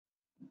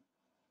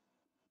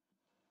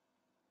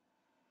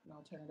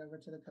I'll turn it over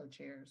to the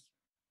co-chairs.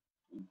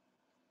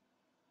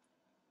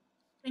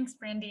 Thanks,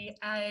 Brandy.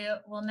 I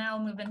will now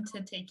move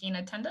into taking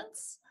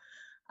attendance.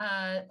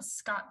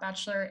 Scott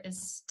Batchelor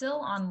is still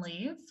on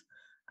leave.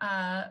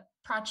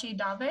 Prachi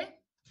Dave.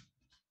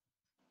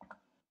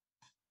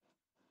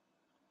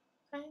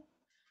 Okay.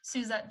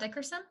 Suzette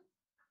Dickerson.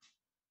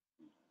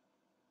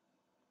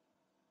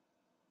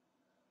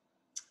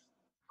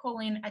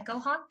 Colleen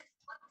Echohawk.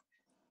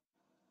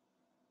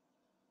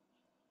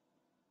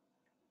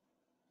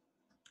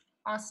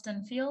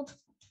 Austin Field.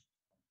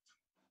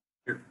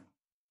 Here.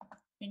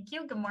 Thank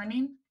you. Good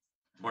morning.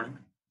 Morning.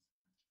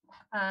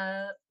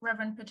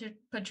 Reverend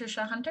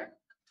Patricia Hunter.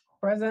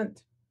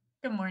 Present.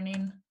 Good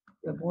morning.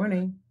 Good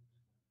morning.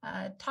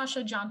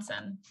 Tasha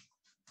Johnson.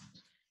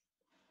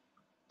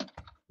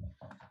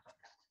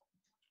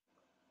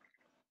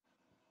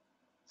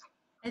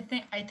 I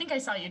think I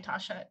saw you,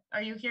 Tasha.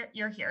 Are you here?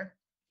 You're here.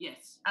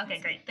 Yes. Okay,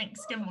 great.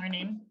 Thanks. Good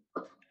morning.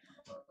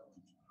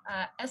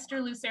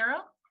 Esther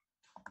Lucero.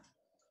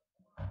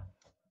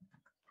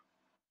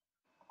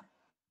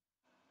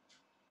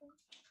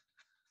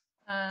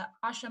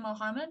 Asha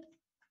Mohammed.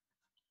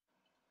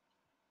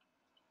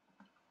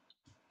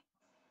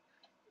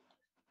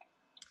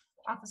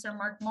 Officer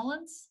Mark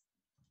Mullins.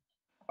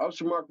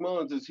 Officer Mark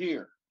Mullins is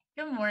here.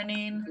 Good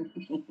morning.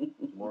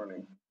 Good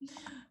morning.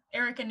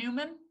 Erica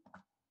Newman.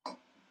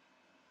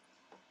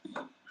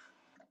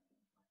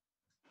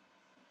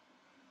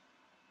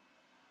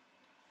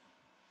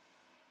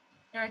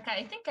 Erica,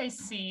 I think I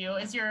see you.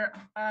 Is your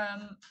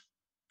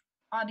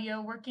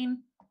audio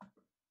working?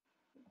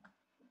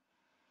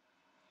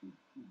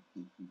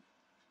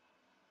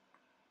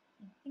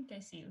 I think I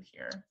see you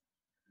here.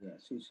 Yeah,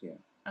 she's here.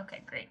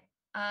 Okay, great.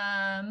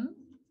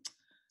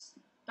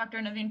 Dr.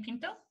 Naveen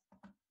Pinto.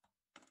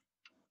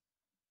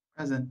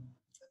 Present.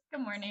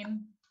 Good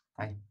morning.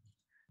 Hi.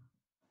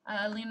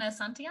 Lena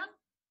Santillan.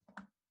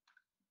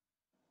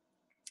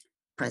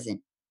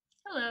 Present.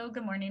 Hello,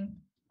 good morning.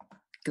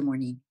 Good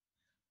morning.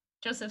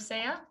 Joseph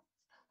Saya.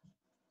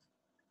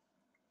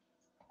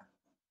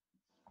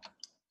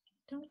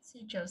 Don't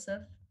see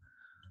Joseph.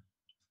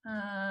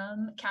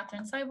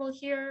 Catherine Seibel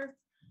here.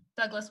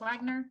 Douglas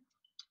Wagner.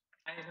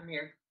 I am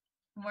here.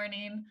 Good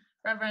morning.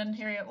 Reverend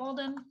Harriet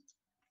Walden.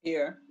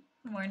 Here.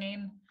 Good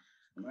morning.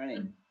 Good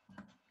morning.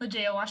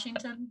 Lejaya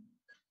Washington.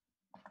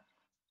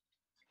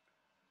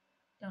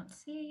 Don't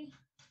see.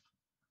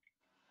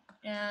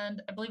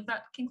 And I believe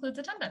that concludes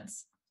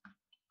attendance.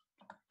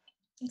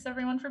 Thanks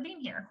everyone for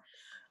being here.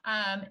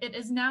 It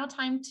is now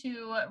time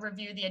to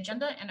review the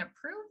agenda and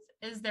approve.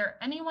 Is there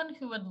anyone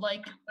who would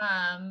like,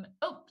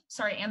 oh,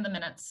 sorry, and the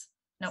minutes.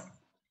 Nope.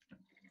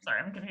 Sorry,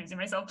 I'm confusing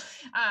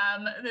myself.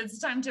 It's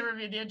time to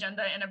review the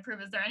agenda and approve.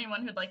 Is there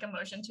anyone who'd like a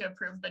motion to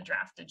approve the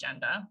draft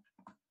agenda?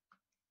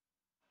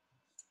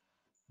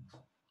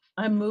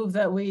 I move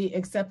that we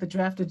accept the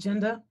draft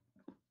agenda.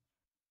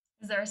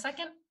 Is there a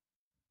second?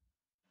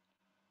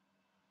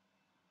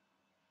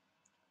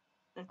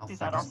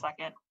 Suzette, I'll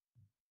second.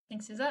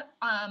 Thanks, Suzette.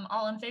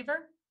 All in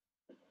favor?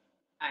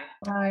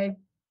 Aye. Aye.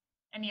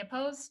 Any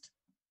opposed?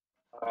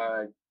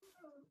 Aye.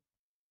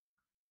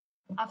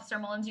 Officer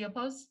Mullins, you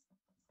opposed?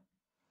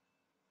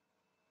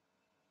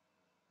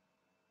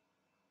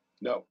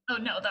 No. Oh,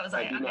 no, that was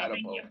I I. do Okay, not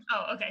thank you. oppose.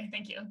 Oh, okay,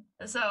 thank you.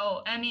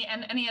 So any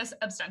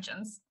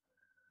abstentions?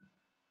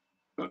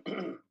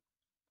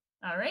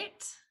 All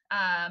right.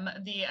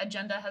 The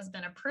agenda has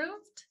been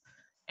approved.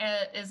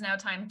 It is now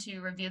time to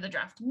review the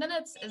draft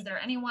minutes. Is there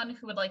anyone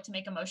who would like to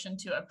make a motion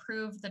to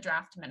approve the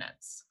draft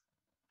minutes?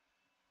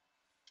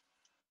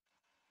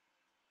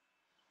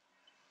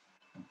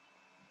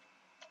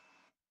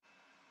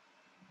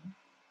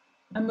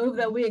 I move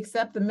that we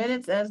accept the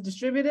minutes as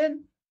distributed.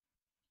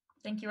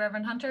 Thank you,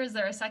 Reverend Hunter. Is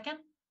there a second?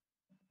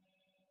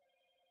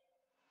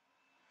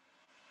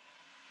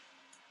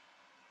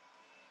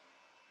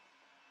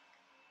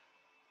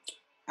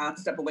 I'll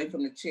step away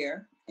from the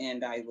chair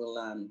and I will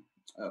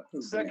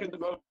approve. Second the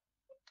motion.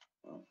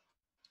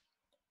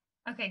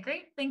 Okay,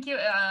 great. Thank you.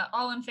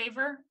 All in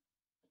favor?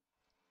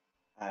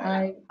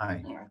 Aye.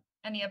 Aye.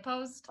 Any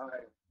opposed?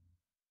 Aye.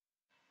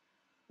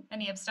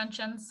 Any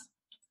abstentions?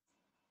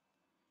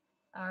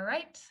 All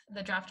right,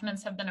 the draft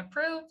minutes have been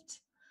approved.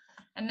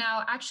 And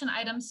now action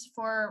items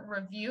for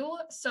review.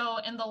 So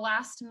in the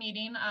last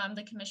meeting,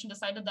 the commission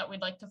decided that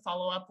we'd like to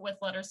follow up with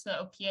letters to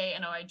the OPA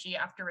and OIG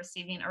after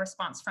receiving a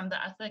response from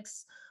the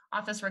ethics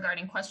office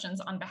regarding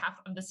questions on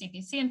behalf of the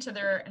CPC into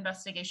their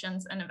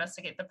investigations and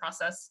investigate the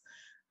process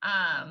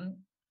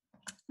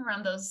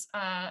around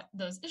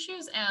those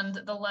issues. And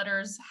the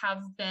letters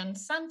have been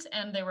sent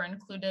and they were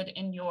included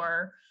in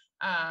your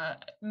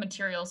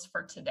materials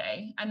for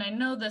today. And I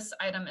know this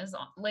item is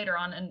later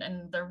on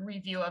in the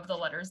review of the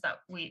letters that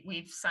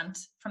we've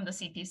sent from the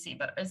CPC,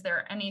 but is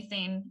there any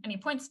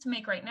points to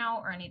make right now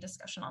or any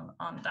discussion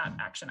on that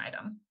action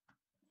item?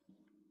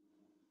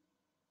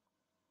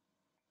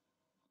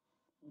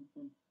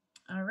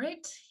 All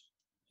right,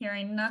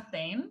 hearing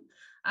nothing,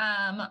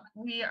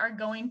 we are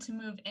going to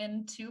move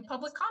into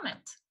public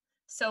comment.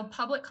 So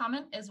public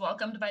comment is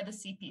welcomed by the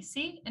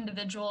CPC.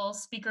 Individual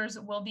speakers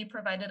will be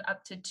provided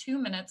up to 2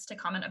 minutes to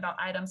comment about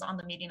items on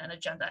the meeting and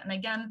agenda. And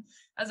again,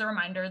 as a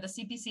reminder, the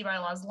CPC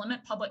bylaws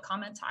limit public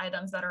comment to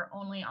items that are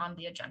only on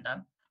the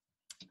agenda.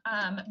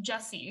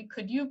 Jesse,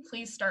 could you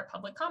please start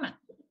public comment?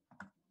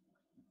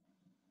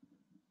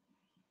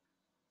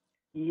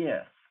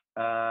 Yes.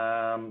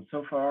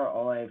 So far,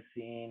 all I've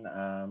seen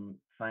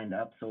signed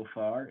up so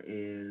far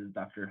is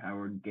Dr.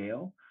 Howard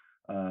Gale.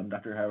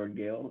 Dr. Howard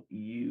Gale,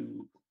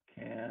 you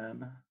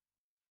can,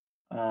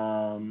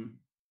 1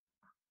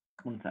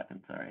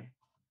 second, sorry.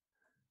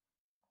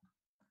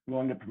 I'm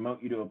going to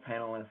promote you to a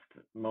panelist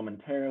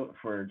momentarily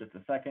for just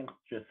a second,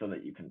 just so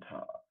that you can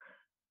talk.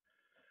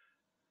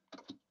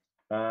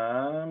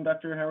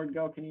 Dr. Howard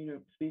Gale, can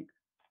you speak?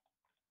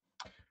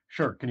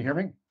 Sure. Can you hear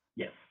me?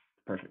 Yes,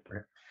 perfect.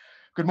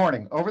 Good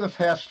morning. Over the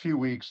past few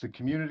weeks, the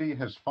community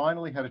has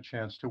finally had a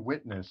chance to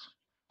witness,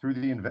 through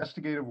the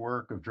investigative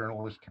work of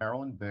journalist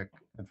Carolyn Bick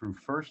and through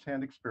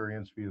firsthand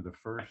experience via the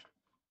first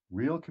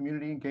real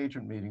community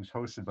engagement meetings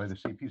hosted by the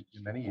CPC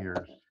in many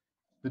years,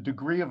 the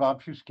degree of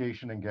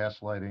obfuscation and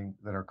gaslighting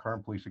that our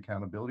current police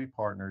accountability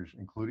partners,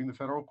 including the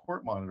federal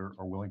court monitor,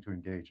 are willing to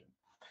engage in.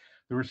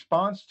 The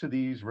response to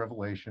these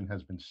revelations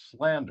has been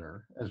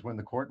slander, as when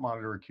the court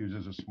monitor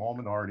accuses a small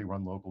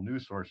minority-run local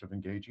news source of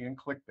engaging in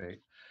clickbait,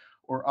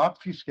 or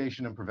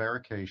obfuscation and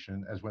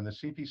prevarication, as when the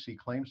CPC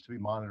claims to be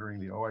monitoring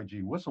the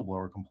OIG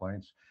whistleblower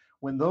complaints,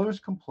 when those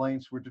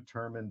complaints were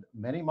determined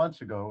many months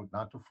ago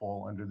not to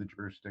fall under the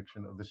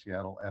jurisdiction of the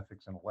Seattle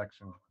Ethics and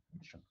Election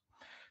Commission.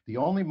 The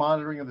only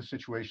monitoring of the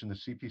situation the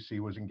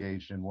CPC was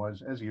engaged in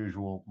was, as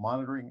usual,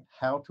 monitoring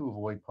how to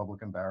avoid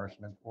public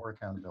embarrassment or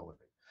accountability.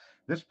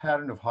 This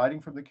pattern of hiding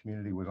from the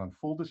community was on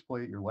full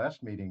display at your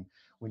last meeting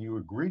when you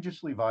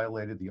egregiously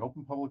violated the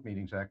Open Public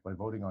Meetings Act by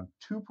voting on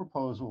 2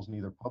 proposals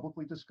neither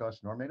publicly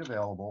discussed nor made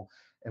available,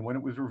 and when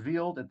it was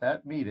revealed at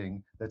that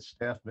meeting that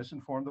staff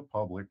misinformed the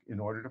public in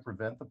order to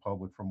prevent the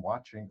public from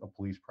watching a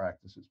police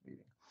practices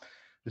meeting.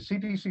 The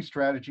CPC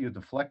strategy of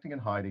deflecting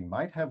and hiding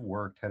might have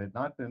worked had it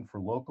not been for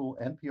local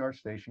NPR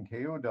station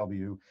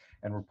KOW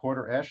and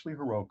reporter Ashley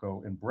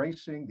Hiroko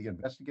embracing the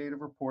investigative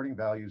reporting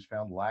values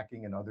found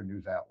lacking in other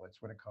news outlets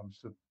when it comes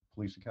to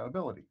police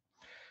accountability.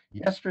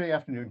 Yesterday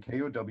afternoon,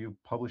 KOW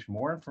published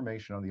more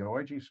information on the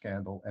OIG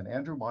scandal and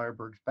Andrew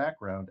Meyerberg's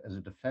background as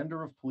a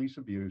defender of police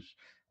abuse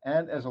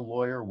and as a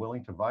lawyer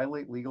willing to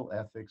violate legal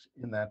ethics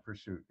in that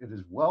pursuit. It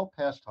is well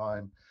past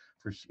time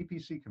for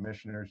CPC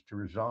commissioners to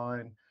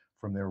resign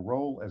from their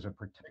role as a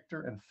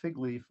protector and fig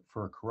leaf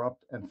for a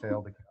corrupt and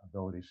failed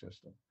accountability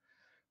system.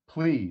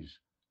 Please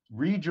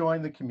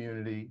rejoin the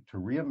community to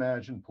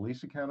reimagine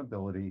police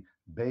accountability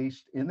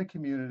based in the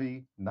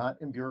community,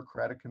 not in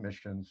bureaucratic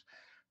commissions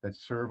that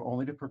serve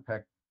only to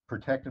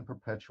protect and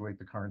perpetuate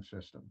the current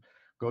system.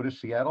 Go to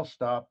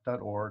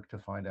seattlestop.org to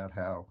find out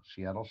how,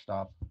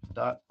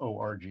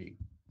 seattlestop.org.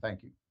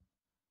 Thank you.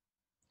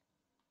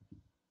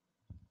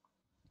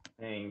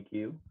 Thank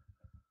you.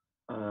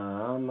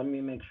 Let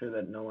me make sure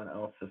that no one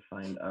else has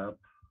signed up.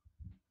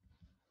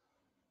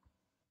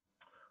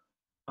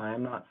 I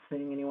am not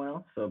seeing anyone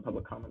else, so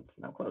public comments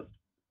now closed.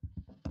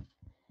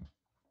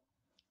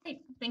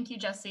 Great, thank you,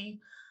 Jesse.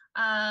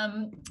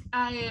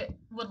 I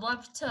would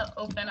love to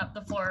open up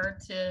the floor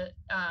to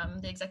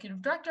the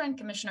executive director and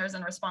commissioners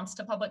in response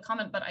to public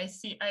comment, but I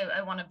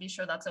want to be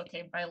sure that's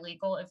okay by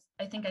legal. If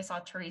I think I saw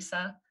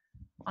Teresa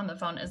on the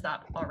phone, is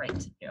that all right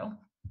to do?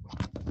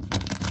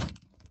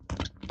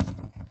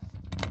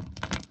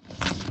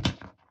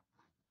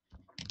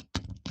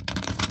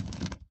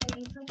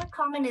 Public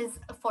comment is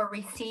for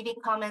receiving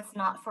comments,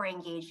 not for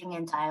engaging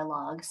in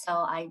dialogue. So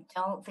I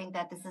don't think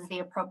that this is the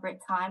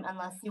appropriate time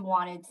unless you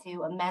wanted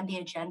to amend the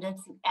agenda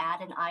to add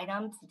an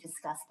item to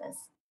discuss this.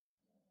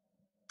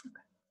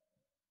 Okay.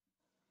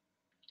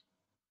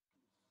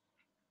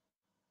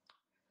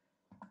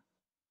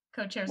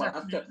 Co-chairs Well,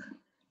 are.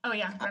 Oh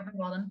yeah, Reverend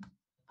Walden.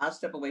 I'll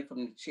step away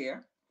from the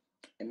chair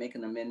and make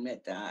an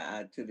amendment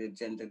to the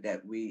agenda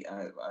that we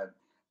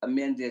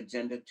amend the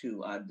agenda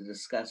to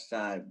discuss,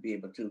 be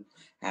able to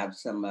have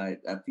some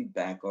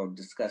feedback or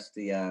discuss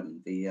the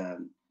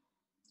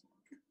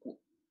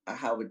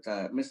how it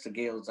Mr.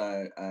 Gale's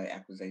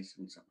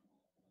accusations.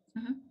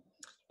 Mm-hmm.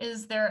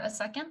 Is there a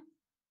second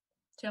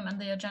to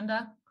amend the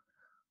agenda?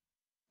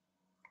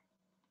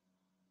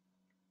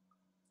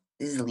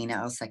 This is Alina.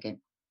 I'll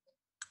second.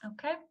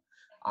 Okay.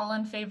 All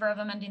in favor of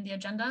amending the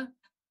agenda?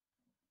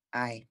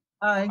 Aye.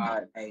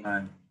 Aye.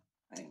 Aye.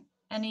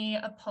 Any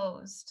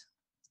opposed?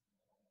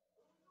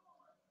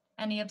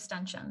 Any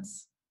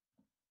abstentions?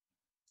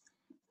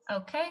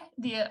 Okay,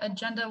 the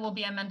agenda will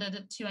be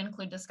amended to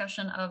include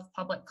discussion of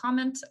public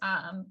comment,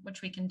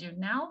 which we can do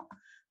now.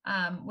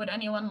 Would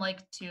anyone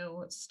like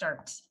to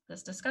start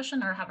this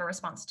discussion or have a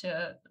response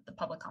to the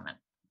public comment?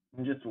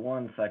 In just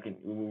 1 second,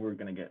 we're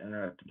going to get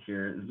interrupted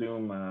here.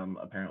 Zoom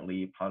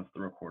apparently paused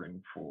the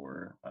recording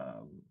for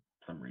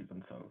some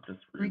reason, so just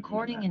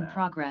recording in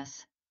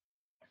progress.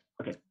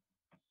 Okay.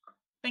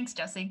 Thanks,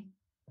 Jesse.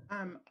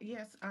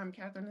 Yes,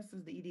 Catherine, this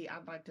is the ED.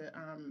 I'd like to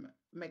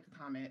make a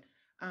comment.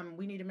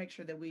 we need to make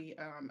sure that we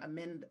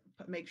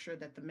make sure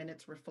that the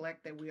minutes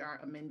reflect that we are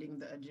amending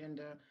the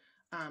agenda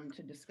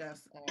to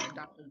discuss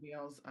Dr.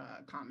 Gale's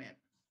comment.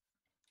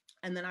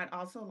 And then I'd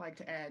also like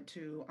to add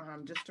to,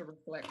 just to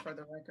reflect for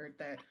the record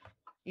that,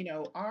 you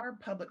know, our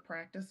public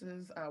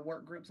practices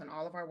work groups and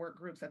all of our work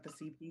groups at the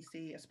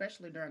CPC,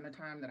 especially during the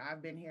time that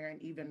I've been here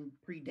and even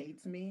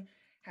predates me,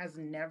 has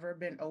never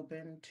been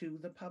open to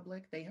the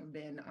public. They have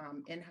been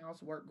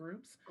in-house work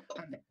groups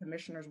that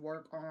commissioners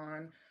work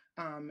on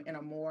in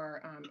a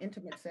more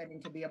intimate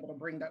setting to be able to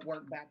bring that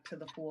work back to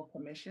the full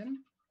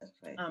commission. That's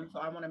right. So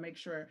I want to make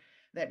sure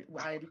that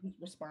I at least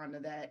respond to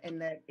that,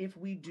 and that if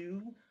we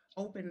do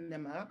open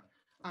them up,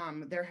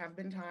 there have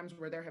been times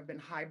where there have been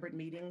hybrid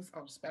meetings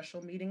or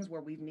special meetings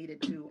where we've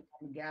needed to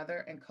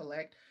gather and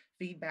collect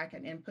feedback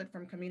and input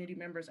from community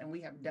members, and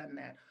we have done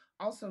that.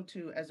 Also,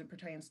 too, as it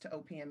pertains to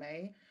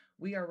OPMA,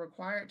 we are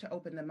required to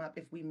open them up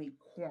if we meet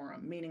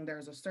quorum, meaning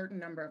there's a certain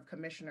number of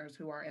commissioners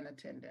who are in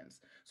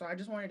attendance. So I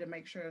just wanted to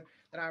make sure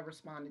that I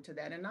responded to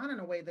that, and not in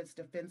a way that's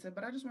defensive,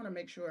 but I just want to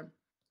make sure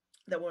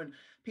that when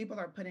people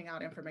are putting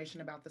out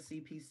information about the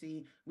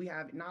CPC, we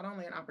have not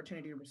only an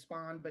opportunity to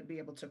respond, but be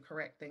able to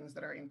correct things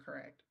that are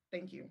incorrect.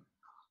 Thank you.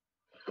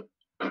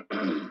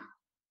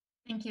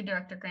 Thank you,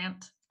 Director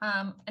Grant.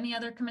 Any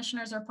other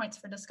commissioners or points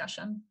for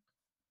discussion?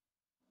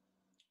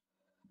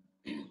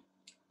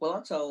 Well,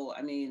 also,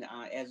 I mean,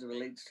 as it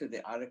relates to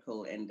the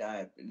article and,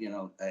 you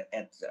know,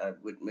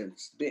 with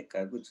Ms. Bick,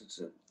 which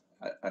is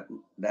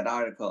that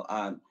article.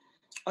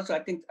 Also, I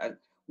think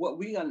what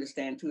we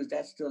understand too is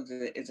that still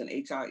is an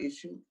HR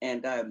issue,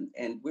 and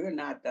we're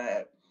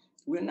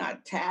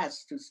not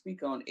tasked to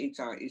speak on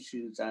HR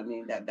issues. I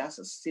mean, that's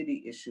a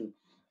city issue,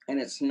 and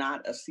it's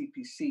not a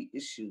CPC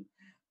issue.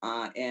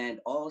 And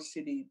all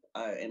city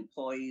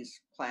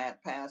employees,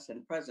 past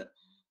and present,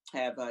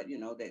 have you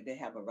know, they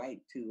have a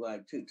right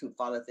to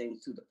follow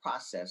things through the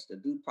process, the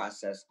due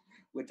process,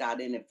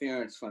 without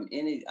interference from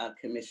any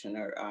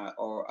commissioner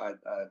or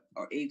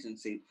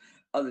agency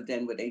other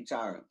than with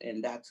HR,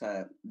 and that's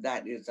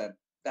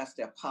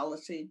their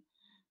policy,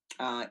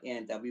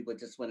 and we would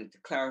just wanted to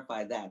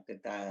clarify that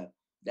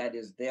that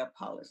is their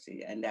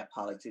policy, and that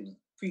policy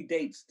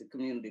predates the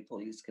Community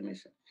Police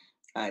Commission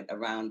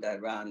around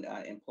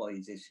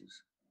employees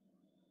issues.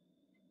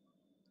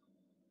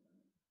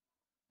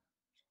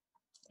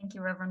 Thank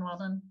you, Reverend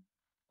Weldon.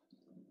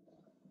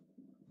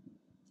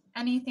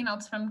 Anything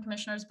else from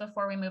commissioners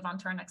before we move on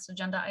to our next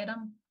agenda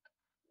item?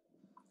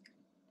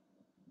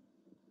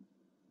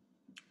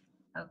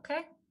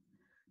 Okay,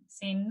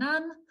 seeing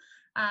none,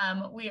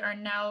 we are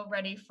now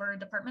ready for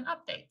department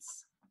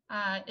updates.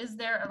 Is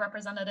there a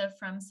representative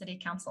from City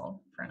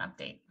Council for an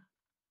update?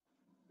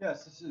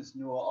 Yes, this is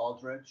Newell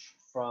Aldrich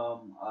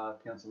from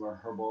Councilor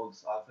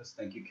Herbold's office.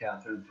 Thank you,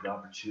 Catherine, for the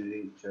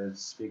opportunity to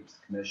speak to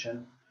the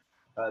commission.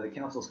 The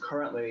council is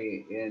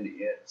currently in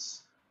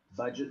its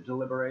budget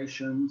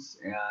deliberations,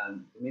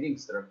 and the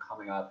meetings that are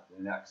coming up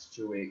in the next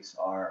 2 weeks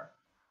are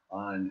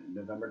on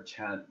November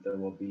 10th. There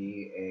will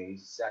be a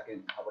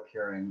second public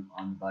hearing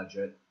on the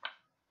budget.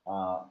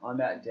 On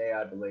that day,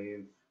 I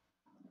believe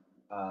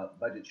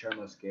Budget Chair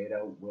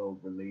Mosqueda will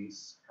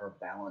release her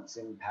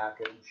balancing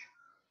package,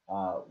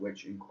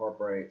 which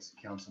incorporates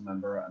council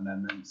member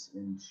amendments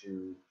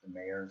into the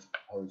mayor's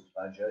proposed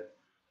budget.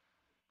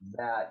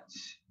 That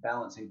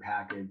balancing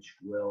package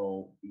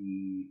will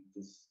be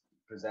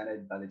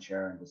presented by the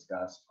chair and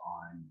discussed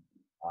on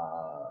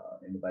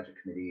in the budget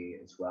committee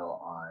as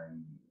well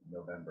on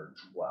November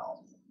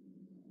 12th.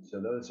 So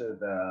those are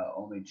the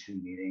only 2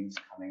 meetings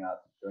coming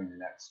up during the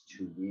next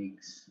 2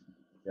 weeks.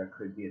 There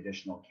could be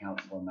additional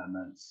council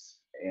amendments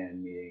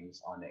and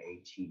meetings on the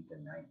 18th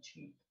and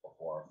 19th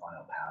before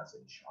final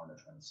passage on the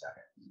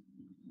 22nd.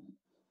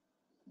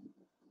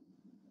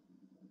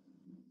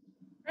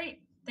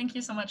 Great, thank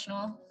you so much,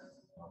 Noel.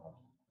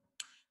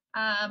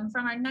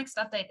 From our next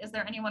update, is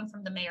there anyone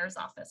from the mayor's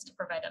office to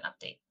provide an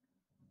update?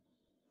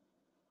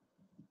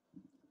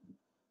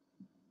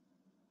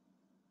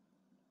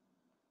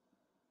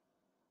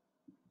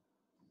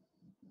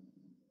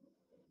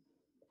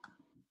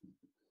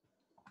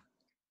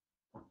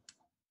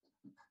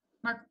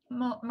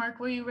 Mark,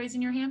 were you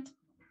raising your hand?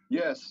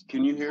 Yes,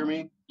 can you hear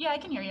me? Yeah, I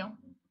can hear you.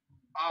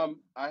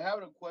 I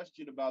have a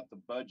question about the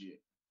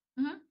budget.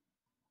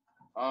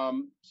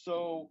 Mm-hmm.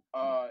 So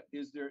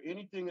is there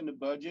anything in the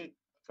budget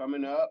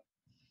coming up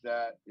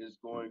that is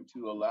going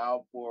to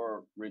allow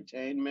for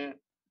retainment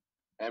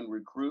and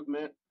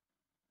recruitment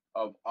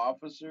of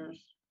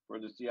officers for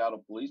the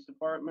Seattle Police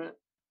Department?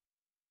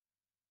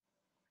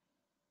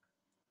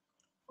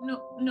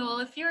 No, Noel,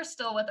 if you're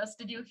still with us,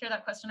 did you hear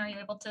that question? Are you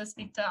able to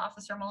speak to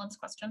Officer Mullen's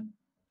question?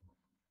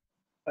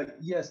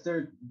 Yes,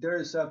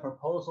 there's a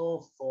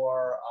proposal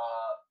for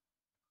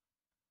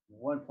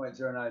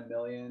 1.09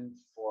 million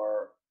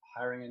for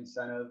hiring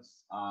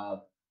incentives.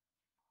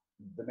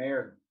 The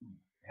mayor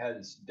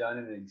has done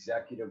an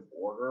executive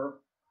order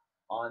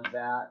on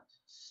that.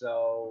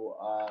 So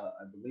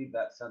I believe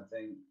that's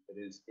something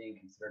that is being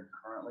considered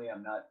currently.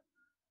 I'm not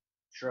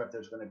sure if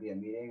there's going to be a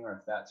meeting or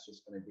if that's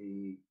just going to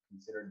be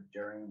considered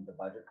during the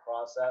budget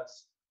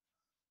process.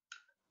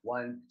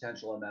 One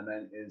potential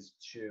amendment is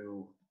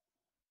to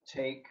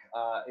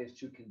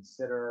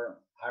consider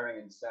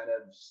hiring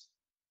incentives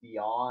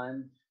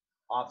beyond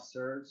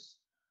officers.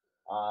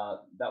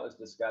 That was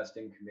discussed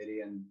in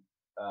committee and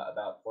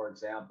about, for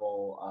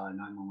example,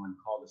 911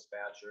 call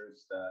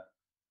dispatchers. The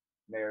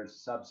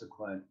mayor's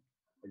subsequent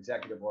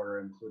executive order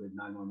included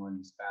 911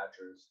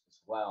 dispatchers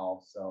as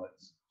well. So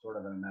it's sort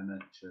of an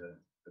amendment to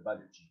the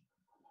budget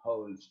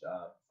proposed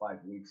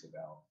 5 weeks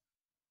ago.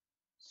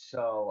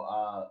 So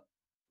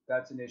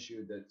that's an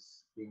issue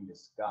that's being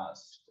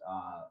discussed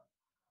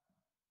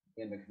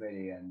in the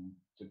committee, and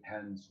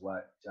depends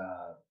what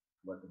the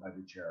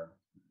budget chair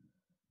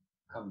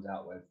comes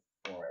out with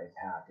for a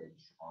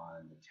package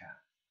on the 10th.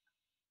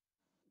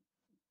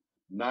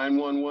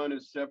 911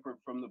 is separate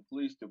from the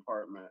police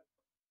department.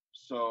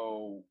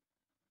 So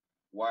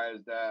why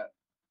is that?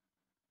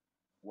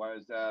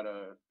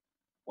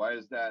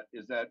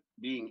 Is that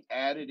being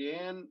added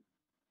in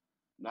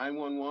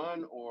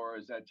 911, or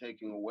is that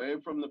taking away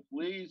from the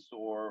police,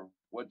 or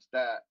what's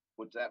that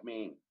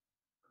mean?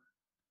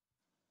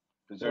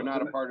 Because they're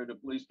not a part of the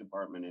police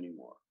department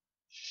anymore.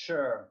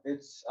 Sure.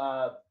 It's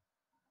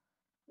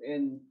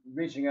in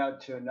reaching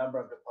out to a number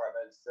of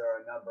departments, there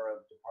are a number of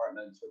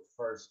departments with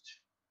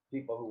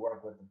people who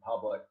work with the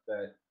public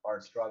that are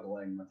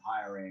struggling with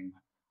hiring.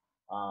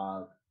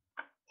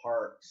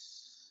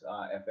 Parks,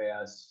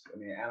 FAS,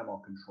 animal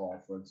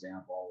control, for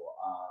example.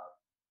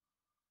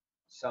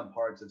 Some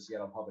parts of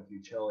Seattle Public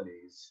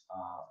Utilities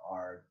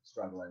are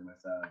struggling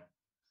with an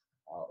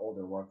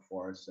older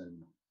workforce and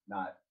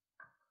not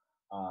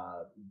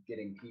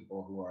getting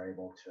people who are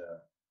able to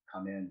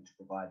come in to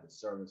provide the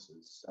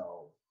services.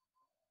 So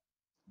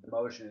the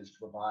motion is to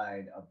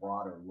provide a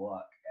broader look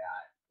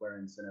at where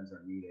incentives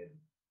are needed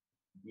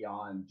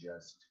beyond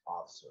just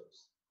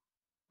officers.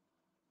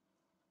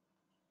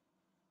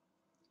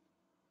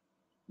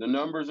 The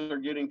numbers are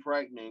getting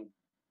frightening.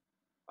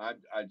 I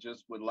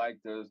just would like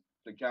the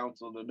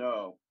council to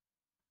know.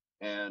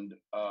 And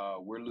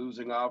we're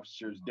losing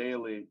officers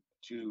daily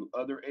to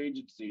other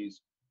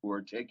agencies who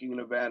are taking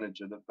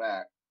advantage of the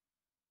fact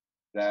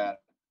that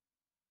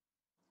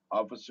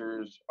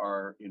officers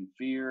are in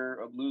fear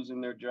of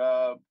losing their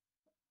job,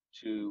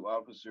 to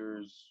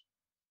officers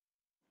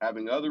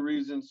having other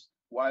reasons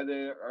why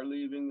they are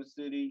leaving the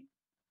city.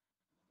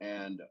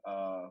 And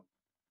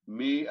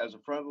me as a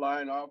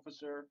frontline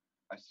officer,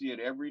 I see it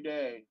every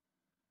day,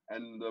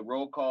 and the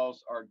roll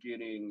calls are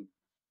getting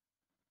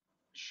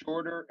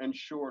shorter and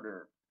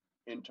shorter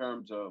in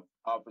terms of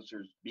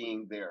officers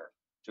being there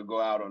to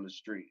go out on the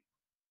street.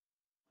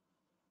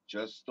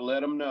 Just to let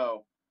them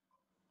know.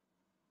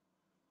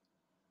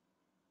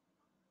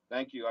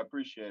 Thank you, I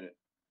appreciate it.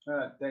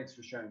 Thanks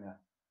for sharing that.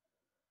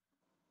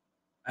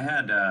 I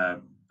had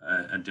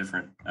a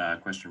different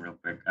question real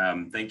quick.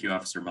 Thank you,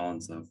 Officer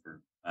Mullins, though,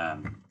 for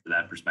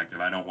that perspective.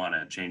 I don't want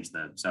to change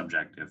the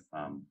subject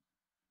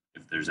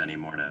if there's any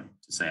more to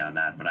say on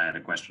that, but I had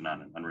a question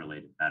on an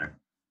unrelated matter.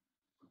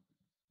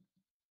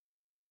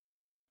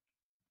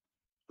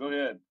 Go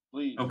ahead,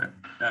 please. Okay,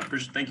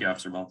 thank you,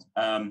 Officer Mullins.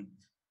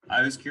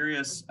 I was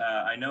curious,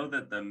 I know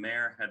that the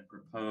mayor had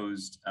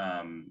proposed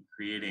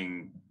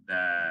creating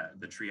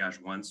the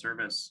Triage One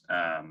service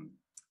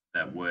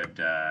that would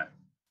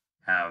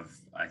have,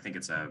 I think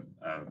it's a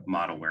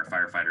model where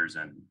firefighters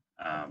and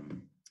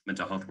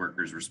mental health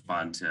workers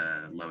respond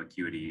to low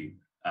acuity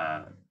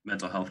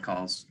mental health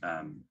calls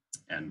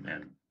and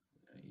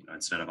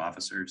instead of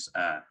officers.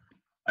 I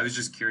was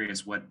just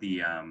curious what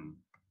the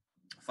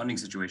funding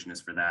situation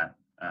is for that,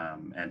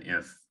 and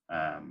if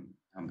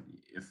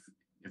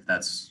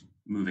that's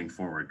moving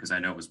forward, because I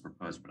know it was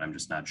proposed, but I'm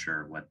just not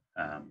sure what,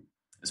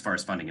 as far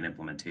as funding and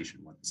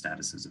implementation, what the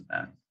status is of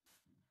that.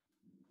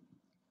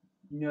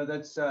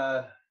 That's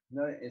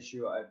not an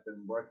issue I've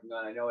been working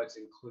on. I know it's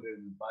included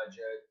in the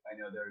budget. I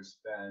know there's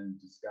been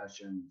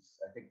discussions.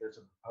 I think there's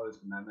a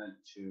proposed amendment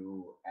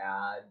to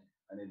add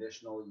an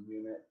additional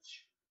unit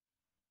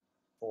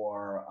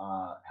for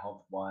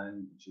Health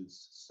One, which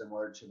is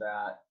similar to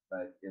that,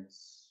 but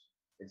it's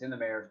in the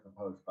mayor's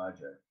proposed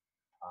budget.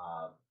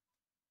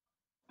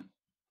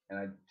 And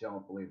I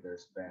don't believe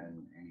there's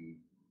been any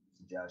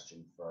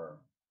suggestion for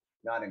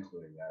not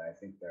including that. I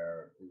think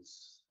there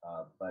is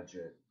a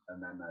budget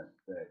amendment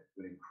that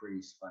would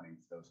increase funding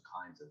for those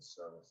kinds of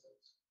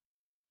services.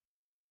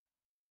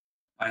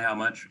 By how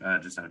much?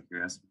 Just out of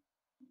curiosity.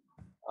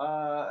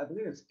 I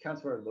believe it's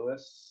Councilor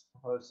Lewis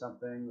proposed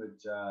something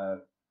which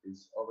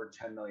is over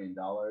 $10 million.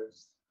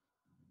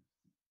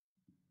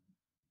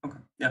 Okay.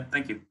 Yeah.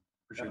 Thank you.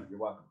 Appreciate it. You're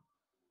welcome.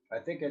 I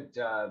think it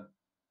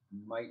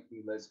might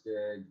be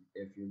listed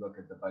if you look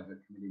at the budget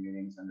committee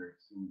meetings under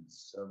human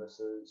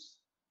services.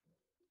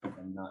 Okay.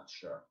 I'm not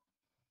sure.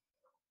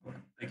 Okay.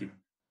 Thank you.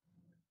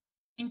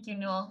 Thank you,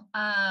 Newell.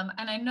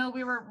 And I know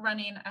we were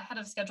running ahead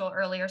of schedule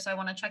earlier, so I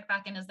want to check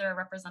back in. Is there a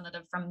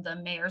representative from the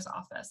mayor's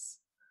office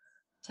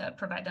to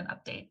provide an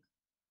update?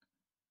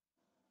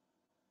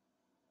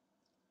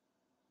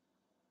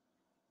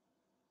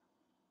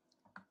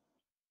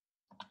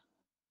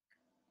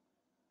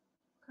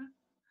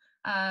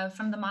 Okay.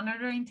 From the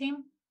monitoring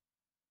team?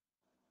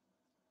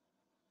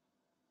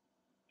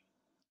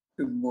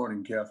 Good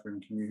morning, Catherine.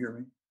 Can you hear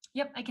me?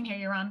 Yep, I can hear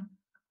you, Ron.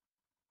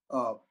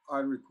 I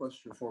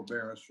request your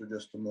forbearance for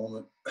just a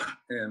moment,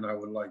 and I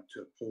would like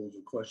to pose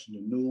a question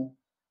to Newell.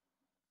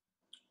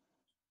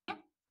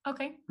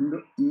 Okay.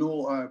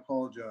 Newell, I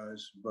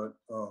apologize, but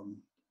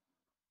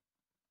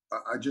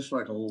I just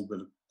like a little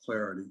bit of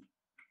clarity,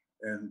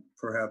 and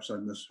perhaps I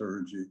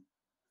misheard you.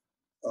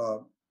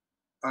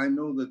 I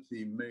know that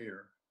the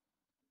mayor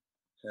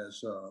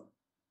has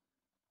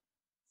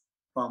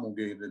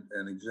promulgated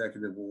an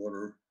executive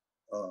order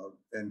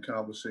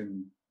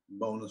encompassing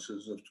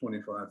bonuses of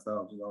 $25,000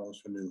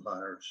 for new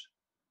hires.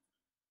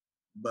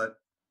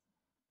 But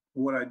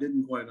what I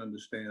didn't quite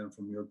understand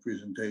from your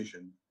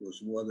presentation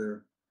was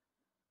whether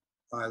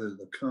either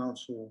the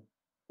council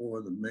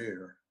or the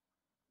mayor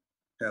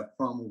have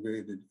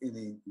promulgated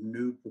any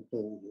new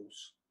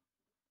proposals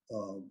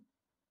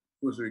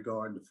with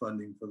regard to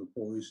funding for the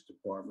police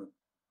department,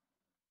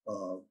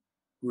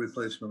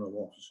 replacement of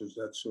officers,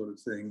 that sort of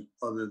thing,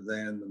 other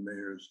than the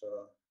mayor's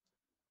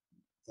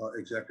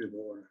executive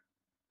order.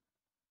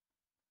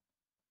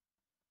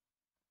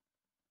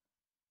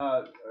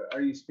 Are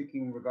you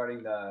speaking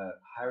regarding the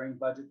hiring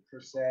budget per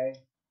se?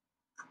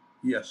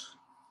 Yes.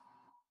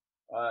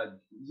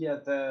 Yeah,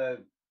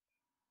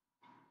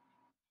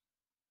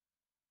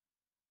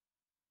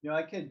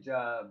 I could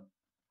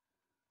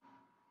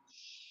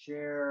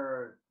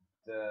share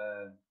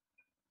the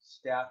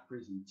staff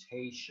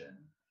presentation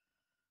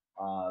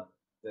that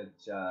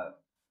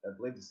I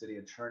believe the city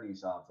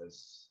attorney's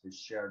office has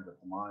shared with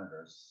the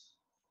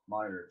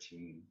monitor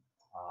team.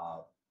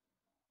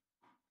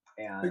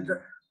 And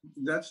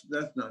that's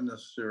not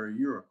necessary.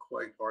 You're a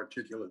quite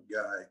articulate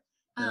guy,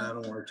 and I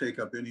don't want to take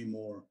up any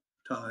more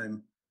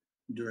time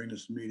during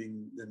this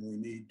meeting than we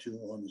need to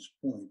on this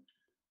point.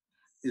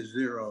 Is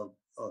there a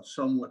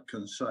somewhat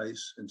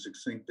concise and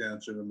succinct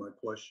answer to my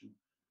question?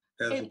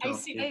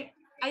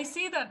 I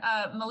see that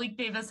Malik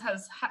Davis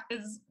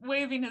is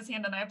waving his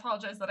hand, and I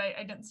apologize that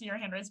I didn't see your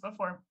hand raised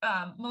before.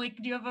 Malik,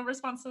 do you have a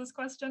response to this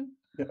question?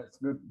 Yes,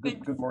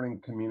 good morning,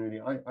 community.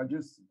 I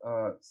just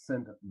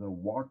sent the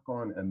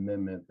walk-on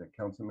amendment that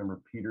Councilmember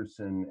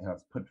Peterson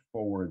has put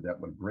forward that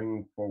would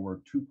bring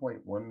forward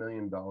 $2.1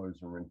 million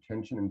in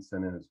retention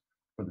incentives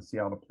for the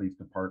Seattle Police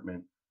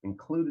Department.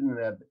 Included in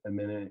that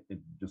amendment, it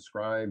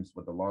describes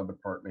what the law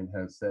department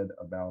has said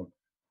about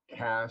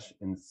cash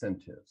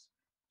incentives.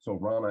 So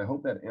Ron, I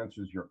hope that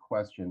answers your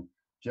question.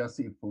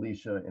 Jesse,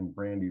 Felicia, and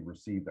Brandy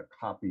received a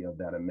copy of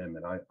that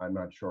amendment. I'm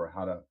not sure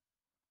how to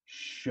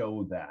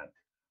show that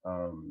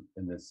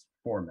in this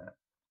format.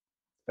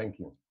 Thank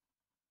you.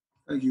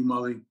 Thank you,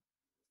 Molly.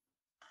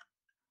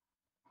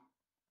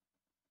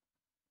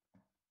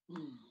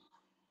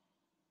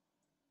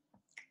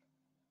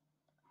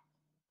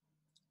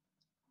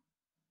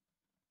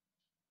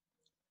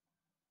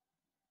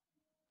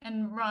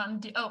 And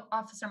Ron,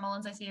 Officer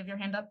Mullins, I see you have your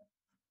hand up.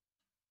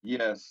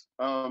 Yes,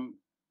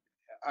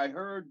 I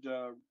heard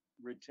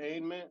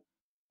retainment,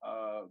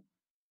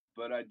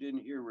 but I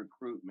didn't hear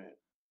recruitment.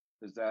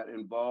 Is that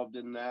involved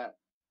in that?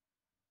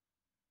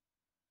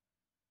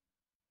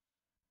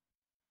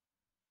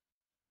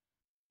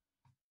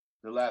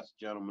 The last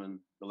gentleman.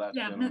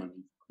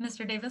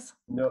 Mr. Davis?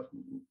 No,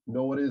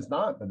 it is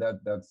not. But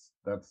that's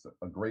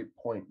a great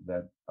point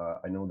that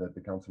I know that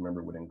the council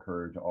member would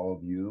encourage all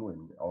of you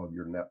and all of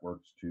your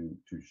networks to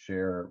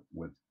share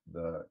with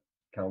the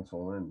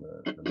council and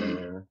the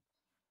mayor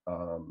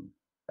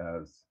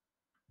as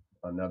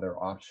another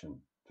option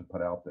to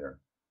put out there.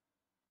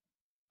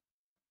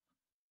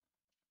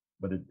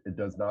 But it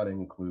does not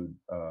include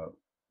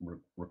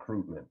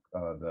recruitment.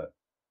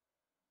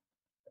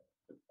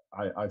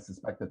 I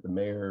suspect that the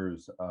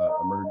mayor's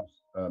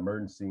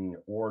emergency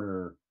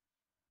order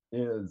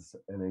is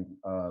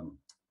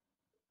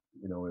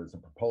is a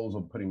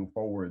proposal putting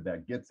forward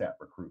that gets at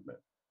recruitment,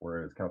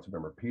 whereas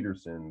Councilmember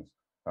Peterson's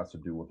has to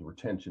do with the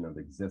retention of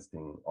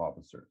existing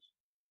officers.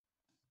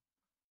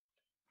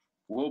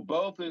 Well,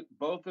 both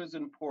is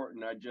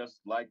important. I just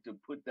like to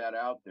put that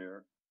out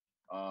there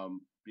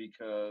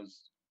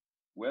because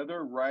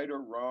whether right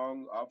or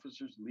wrong,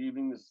 officers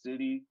leaving the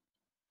city,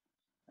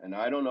 and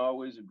I don't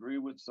always agree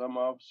with some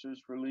officers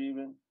for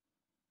leaving.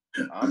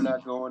 I'm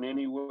not going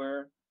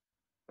anywhere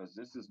because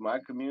this is my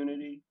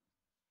community.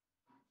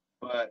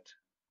 But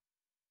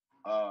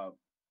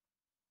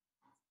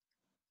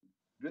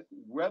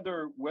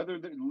whether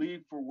they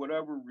leave for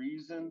whatever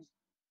reasons,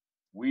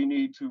 we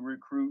need to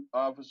recruit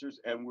officers,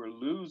 and we're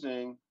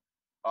losing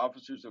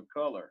officers of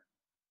color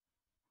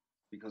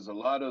because a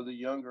lot of the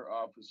younger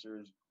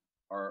officers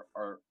are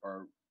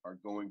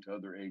going to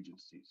other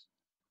agencies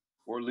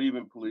or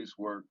leaving police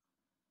work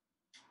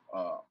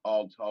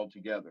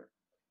altogether.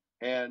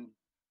 And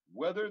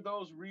whether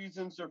those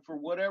reasons are for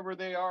whatever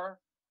they are,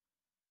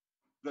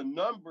 the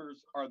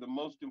numbers are the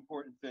most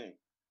important thing.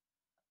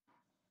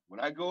 When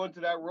I go into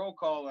that roll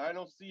call and I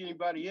don't see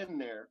anybody in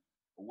there,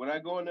 but when I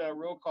go into that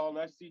roll call and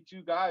I see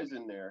 2 guys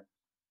in there,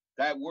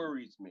 that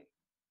worries me.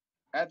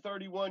 At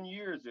 31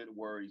 years, it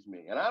worries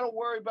me. And I don't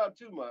worry about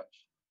too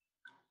much,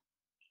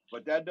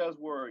 but that does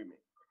worry me.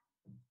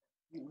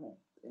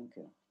 Thank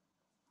you.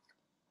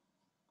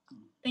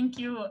 Thank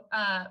you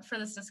for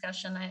this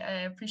discussion.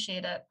 I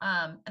appreciate it.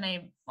 And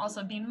I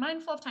also being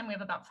mindful of time, we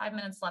have about 5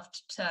 minutes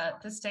left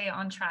to stay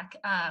on track.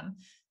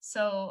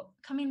 So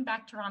coming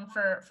back to Ron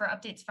for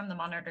updates from the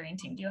monitoring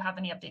team, do you have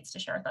any updates to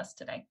share with us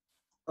today?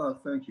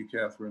 Thank you,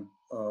 Catherine.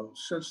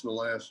 Since the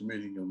last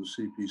meeting of the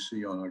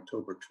CPC on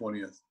October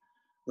 20th,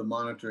 the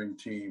monitoring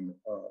team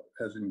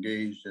has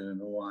engaged in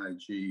an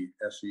OIG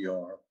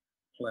SER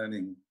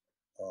planning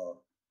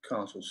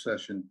council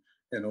session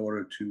in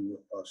order to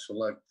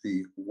select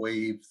the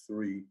Wave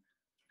 3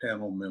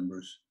 panel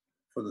members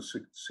for the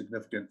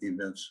significant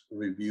events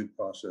review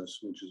process,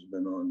 which has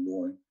been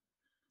ongoing.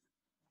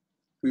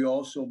 We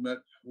also met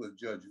with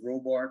Judge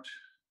Robart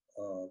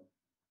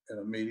in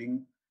a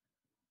meeting.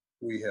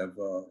 We have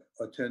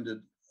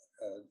attended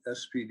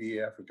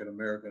SPD African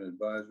American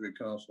Advisory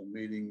Council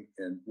meeting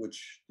in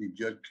which the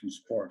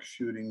Judkins Park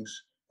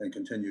shootings and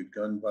continued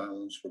gun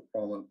violence were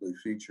prominently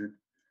featured.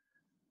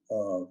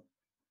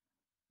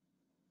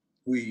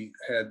 We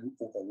had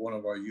one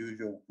of our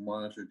usual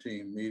monitor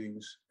team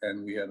meetings,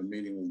 and we had a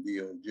meeting with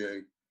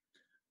DOJ.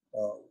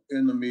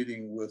 In the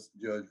meeting with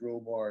Judge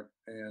Robart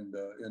and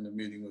in the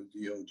meeting with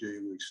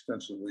DOJ, we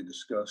extensively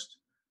discussed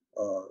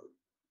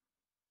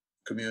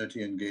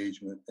community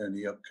engagement and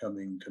the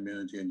upcoming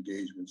community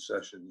engagement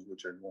sessions,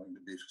 which are going to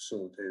be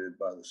facilitated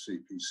by the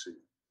CPC.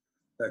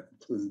 That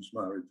concludes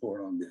my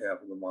report on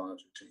behalf of the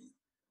monitor team.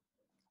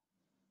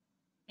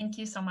 Thank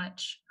you so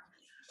much.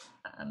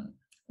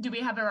 Do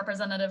we have a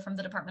representative from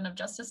the Department of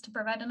Justice to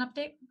provide an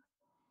update?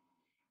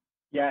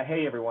 Yeah,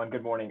 hey everyone,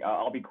 good morning.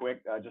 I'll be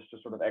quick, just to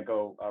sort of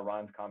echo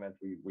Ron's comments.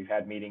 We've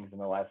had meetings in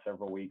the last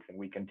several weeks, and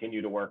we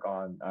continue to work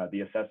on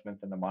the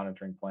assessments and the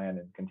monitoring plan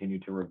and continue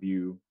to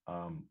review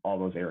all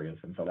those areas.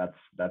 And so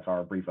that's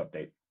our brief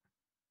update.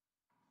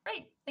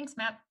 Great, thanks,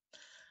 Matt.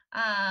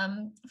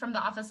 From the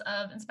Office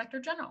of Inspector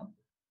General.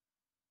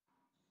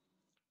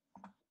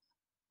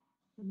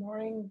 Good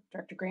morning,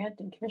 Director Grant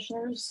and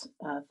commissioners.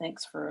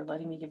 Thanks for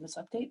letting me give this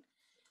update.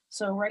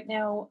 So right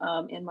now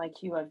in my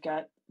queue, I've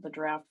got the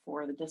draft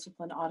for the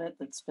discipline audit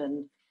that's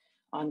been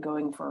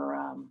ongoing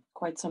for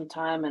quite some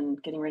time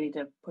and getting ready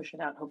to push it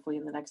out hopefully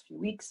in the next few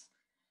weeks.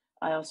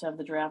 I also have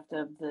the draft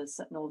of the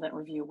Sentinel Event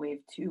Review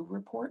Wave 2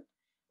 report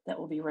that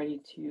will be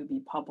ready to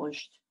be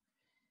published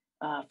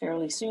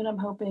fairly soon, I'm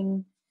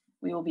hoping.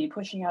 We will be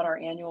pushing out our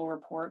annual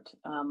report.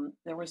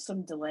 There was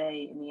some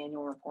delay in the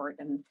annual report,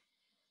 and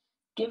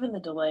given the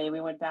delay, we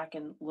went back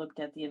and looked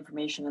at the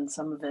information, and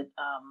some of it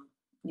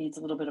needs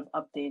a little bit of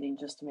updating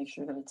just to make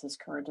sure that it's as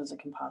current as it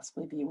can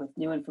possibly be with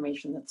new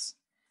information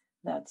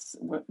that's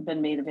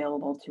been made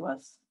available to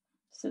us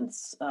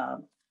since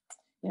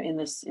in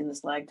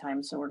this lag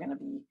time. So we're going to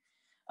be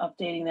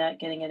updating that,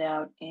 getting it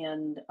out,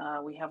 and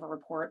we have a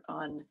report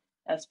on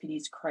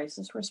SPD's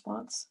crisis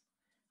response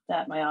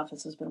that my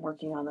office has been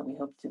working on that we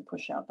hope to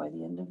push out by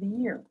the end of the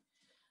year.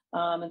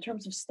 In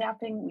terms of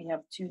staffing, we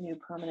have 2 new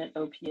permanent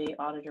OPA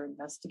auditor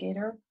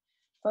investigator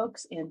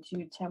folks and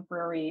 2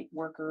 temporary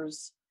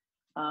workers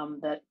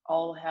that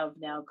all have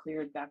now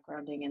cleared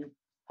backgrounding and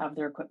have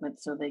their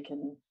equipment so they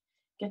can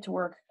get to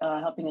work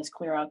helping us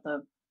clear out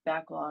the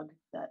backlog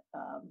that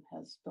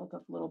has built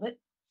up a little bit.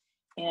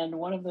 And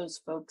one of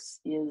those folks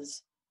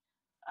is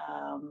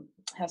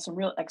has some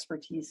real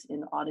expertise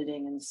in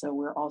auditing, and so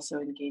we're also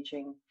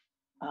engaging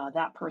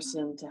that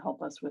person to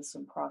help us with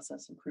some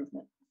process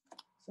improvement.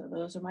 So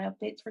those are my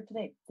updates for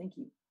today. Thank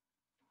you.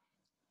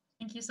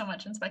 Thank you so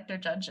much, Inspector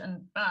Judge,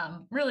 and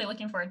really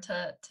looking forward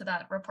to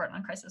that report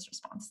on crisis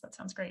response. That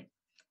sounds great.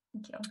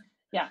 Thank you.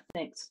 Yeah,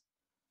 thanks.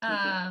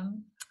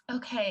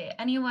 Okay,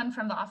 anyone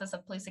from the Office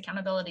of Police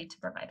Accountability to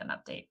provide an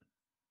update?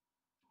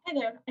 Hi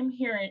there, I'm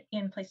here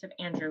in place of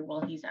Andrew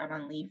while he's out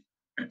on leave.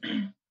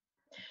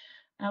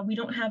 We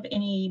don't have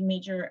any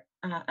major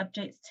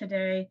updates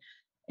today,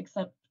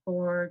 except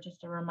for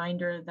just a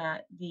reminder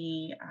that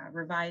the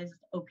revised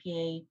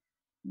OPA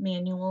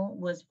manual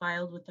was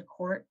filed with the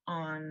court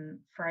on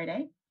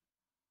Friday,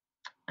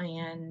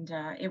 and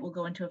it will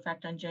go into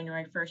effect on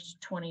January 1st,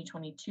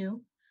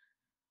 2022.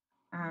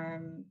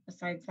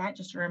 Besides that,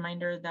 just a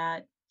reminder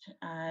that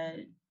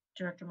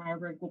Director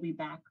Meyerberg will be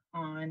back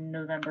on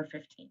November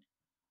 15th.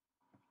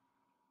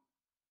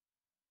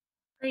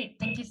 Great,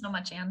 thank you so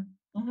much, Anne.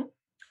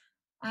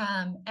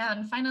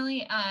 And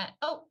finally,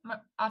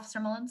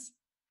 Officer Mullins.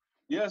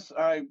 Yes,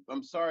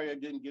 I'm sorry I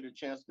didn't get a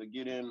chance to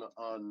get in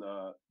on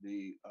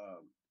the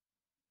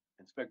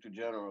Inspector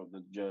General,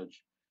 the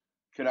judge.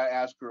 Could I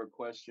ask her a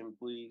question,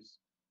 please?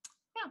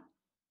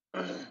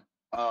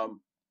 Yeah.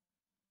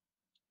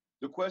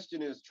 The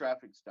question is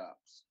traffic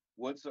stops.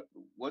 What's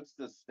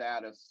the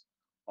status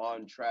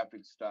on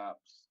traffic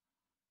stops,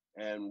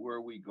 and where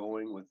are we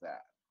going with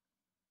that?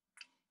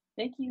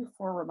 Thank you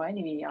for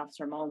reminding me,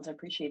 Officer Mullins. I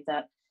appreciate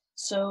that.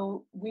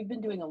 So we've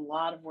been doing a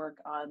lot of work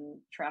on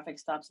traffic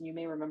stops, and you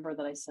may remember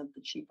that I sent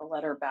the chief a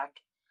letter back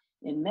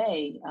in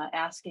May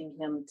asking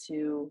him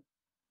to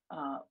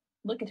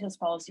look at his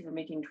policy for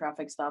making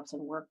traffic stops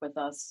and work with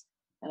us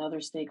and other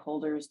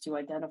stakeholders to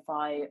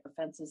identify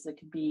offenses that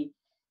could be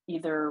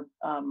either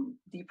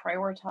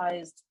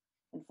deprioritized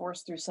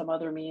enforce through some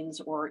other means,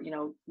 or,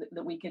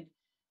 that we could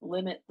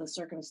limit the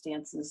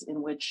circumstances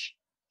in which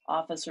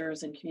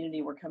officers and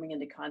community were coming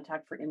into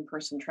contact for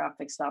in-person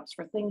traffic stops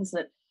for things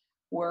that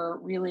were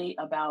really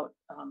about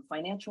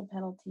financial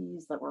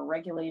penalties, that were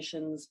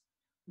regulations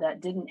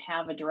that didn't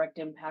have a direct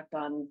impact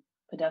on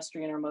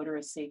pedestrian or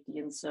motorist safety.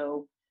 And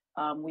so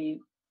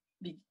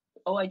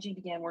OIG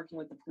began working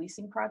with the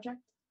policing project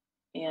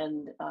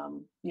and,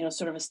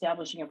 sort of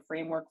establishing a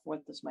framework for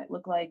what this might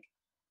look like.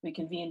 We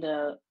convened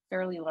a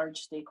fairly large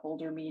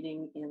stakeholder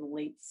meeting in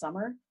late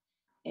summer.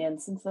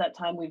 And since that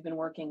time, we've been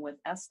working with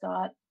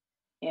SDOT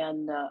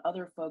and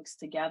other folks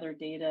to gather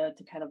data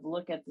to kind of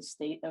look at the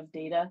state of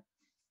data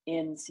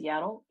in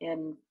Seattle.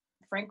 And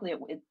frankly,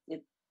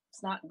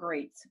 it's not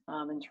great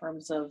in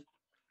terms of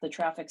the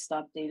traffic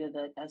stop data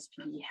that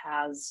SPD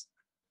has.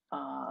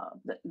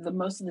 The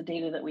most of the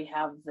data that we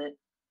have that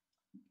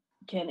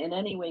can in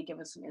any way give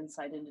us some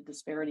insight into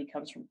disparity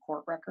comes from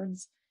court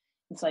records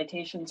and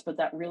citations, but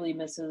that really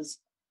misses,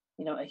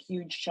 a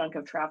huge chunk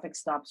of traffic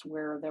stops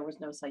where there was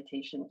no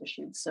citation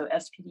issued. So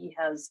SPD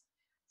has,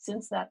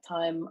 since that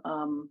time,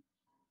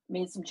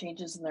 made some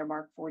changes in their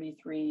Mark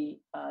 43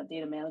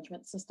 data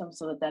management system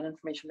so that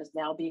information is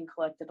now being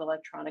collected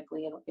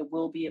electronically and it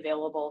will be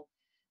available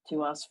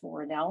to us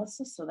for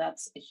analysis. So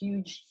that's a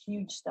huge,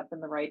 huge step in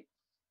the right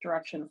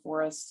direction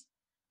for us.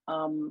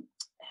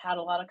 Had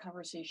a lot of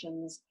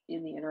conversations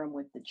in the interim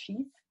with the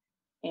chief,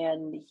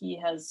 and he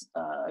has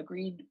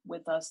agreed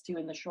with us to,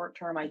 in the short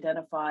term,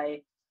 identify,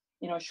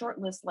 a short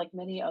list like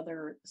many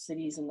other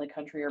cities in the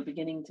country are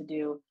beginning to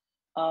do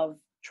of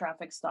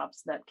traffic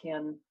stops that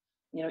can,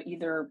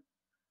 either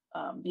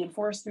be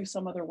enforced through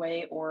some other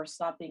way or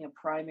stop being a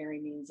primary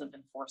means of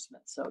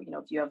enforcement. So,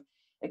 if you have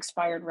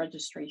expired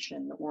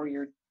registration or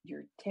your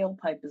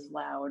tailpipe is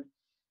loud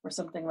or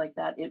something like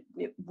that,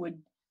 it would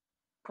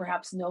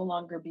perhaps no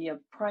longer be a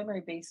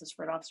primary basis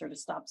for an officer to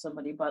stop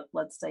somebody, but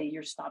let's say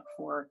you're stopped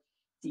for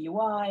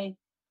DUI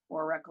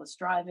or reckless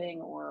driving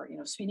or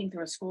speeding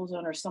through a school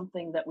zone or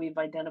something that we've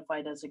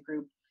identified as a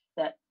group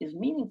that is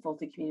meaningful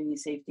to community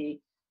safety,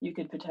 you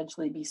could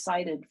potentially be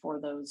cited for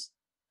those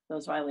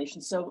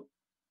violations. So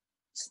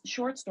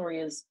short story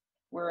is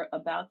we're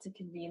about to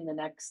convene the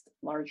next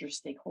larger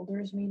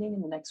stakeholders meeting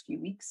in the next few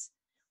weeks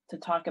to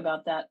talk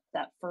about that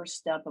first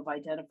step of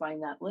identifying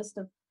that list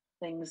of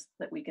things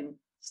that we can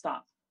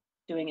stop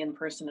doing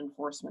in-person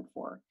enforcement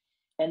for.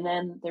 And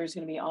then there's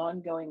going to be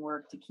ongoing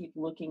work to keep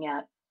looking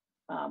at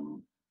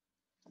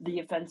the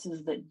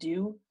offenses that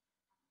do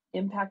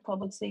impact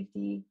public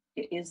safety.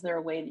 Is there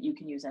a way that you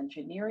can use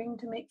engineering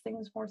to make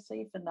things more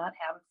safe and not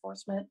have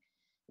enforcement?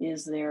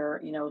 Is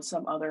there,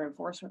 some other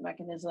enforcement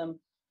mechanism?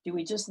 Do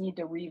we just need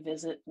to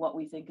revisit what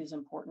we think is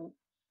important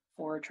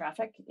for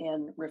traffic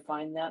and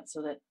refine that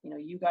so that,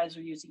 you guys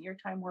are using your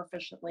time more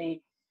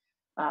efficiently?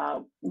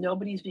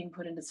 Nobody's being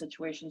put into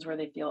situations where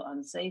they feel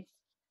unsafe.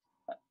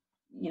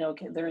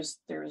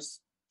 There's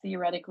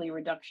theoretically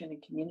reduction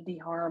in community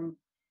harm.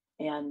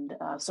 And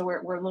so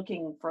we're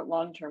looking for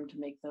long term to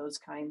make those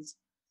kinds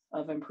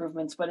of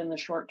improvements, but in the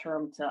short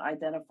term to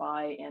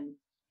identify and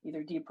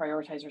either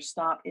deprioritize or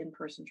stop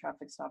in-person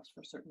traffic stops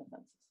for certain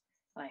offenses.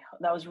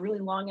 That was a really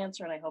long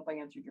answer, and I hope I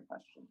answered your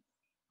question.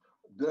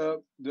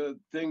 The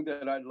thing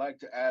that I'd like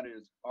to add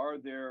is, are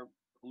there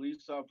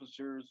police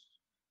officers,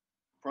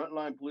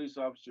 frontline police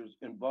officers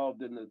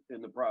involved in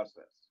the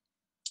process?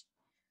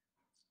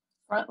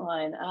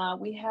 Frontline,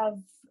 we have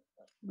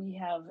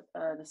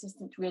an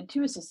assistant. We had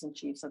two assistant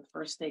chiefs at the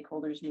first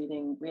stakeholders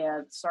meeting. We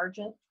had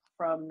Sergeant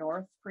from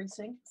North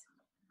Precinct.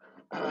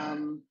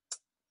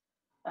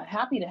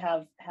 Happy to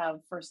have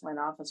first line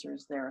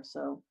officers there.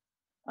 So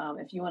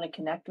if you want to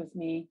connect with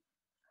me,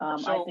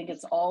 I think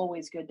it's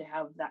always good to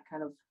have that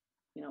kind of,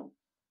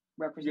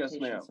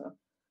 representation. Yes, ma'am. So.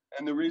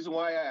 And the reason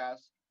why I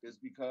ask is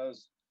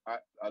because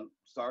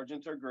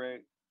sergeants are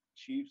great,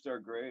 chiefs are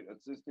great,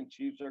 assistant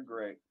chiefs are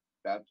great.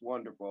 That's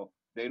wonderful.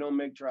 They don't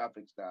make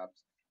traffic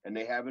stops, and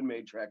they haven't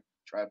made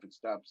traffic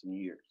stops in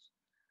years.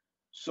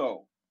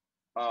 So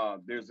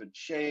there's a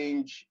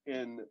change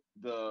in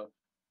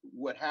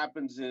what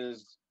happens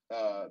is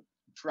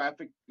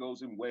traffic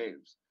goes in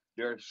waves.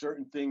 There are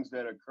certain things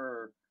that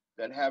occur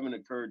that haven't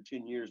occurred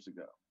 10 years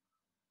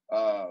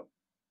ago.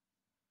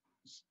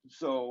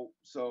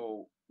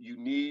 So you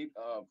need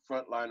a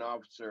frontline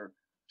officer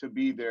to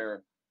be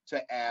there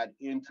to add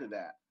into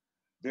that.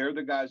 They're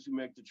the guys who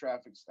make the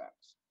traffic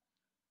stops.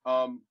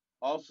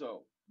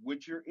 Also,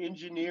 with your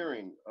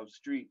engineering of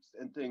streets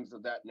and things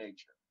of that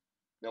nature.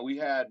 Now, we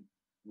had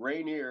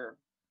Rainier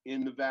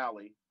in the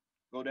valley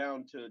go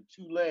down to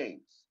 2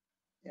 lanes.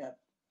 Yeah.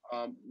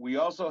 We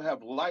also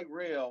have light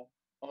rail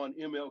on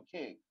ML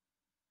King.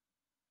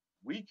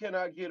 We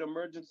cannot get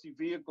emergency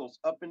vehicles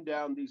up and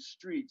down these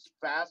streets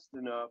fast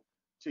enough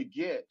to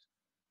get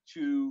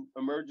to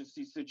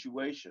emergency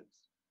situations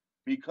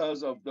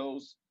because of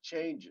those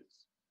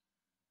changes.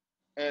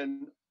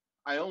 And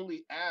I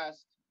only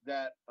asked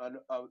that a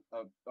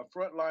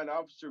frontline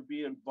officer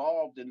be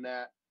involved in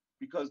that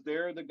because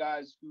they're the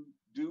guys who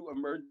do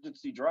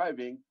emergency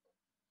driving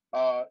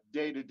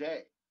day to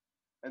day.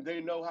 and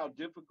they know how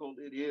difficult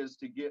it is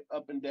to get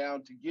up and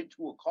down, to get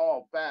to a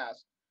call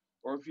fast,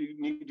 or if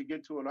you need to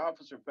get to an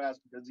officer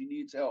fast because he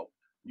needs help.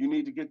 You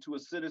need to get to a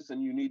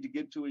citizen, you need to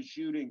get to a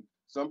shooting,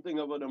 something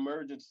of an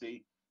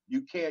emergency.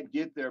 You can't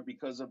get there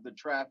because of the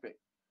traffic.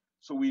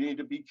 So we need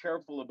to be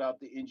careful about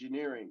the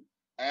engineering.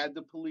 Add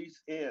the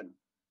police in,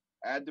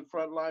 add the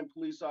frontline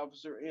police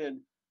officer in,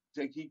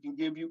 so he can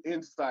give you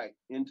insight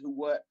into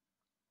what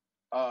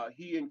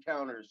he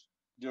encounters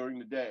during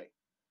the day.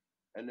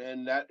 And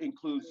then that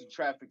includes the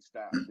traffic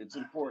stop. It's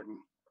important.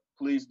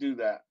 Please do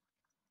that.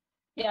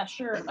 Yeah,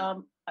 sure.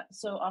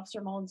 So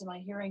Officer Mullins, am I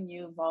hearing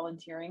you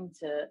volunteering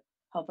to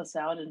help us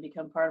out and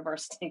become part of our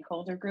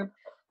stakeholder group?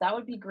 That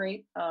would be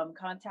great.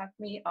 Contact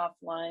me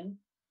offline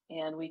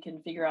and we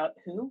can figure out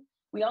who.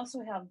 We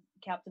also have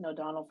Captain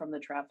O'Donnell from the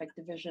traffic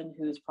division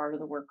who's part of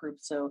the work group.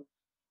 So,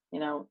 you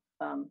know,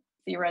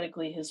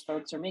 theoretically his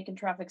folks are making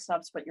traffic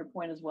stops, but your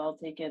point is well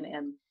taken.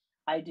 And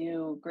I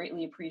do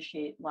greatly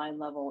appreciate line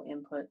level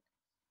input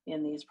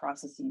in these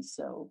processes.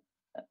 So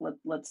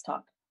let's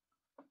talk.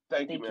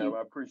 Thank you, ma'am.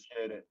 I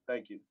appreciate it.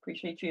 Thank you.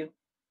 Appreciate you.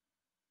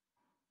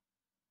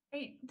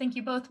 Great, thank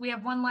you both. We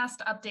have one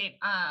last update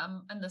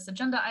on this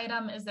agenda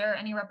item. Is there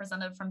any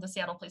representative from the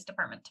Seattle Police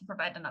Department to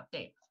provide an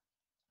update?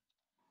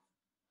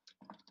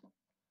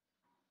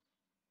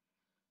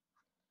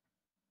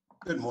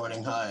 Good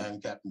morning. Hi, I'm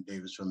Captain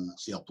Davis from the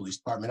Seattle Police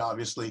Department,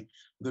 obviously.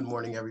 Good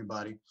morning,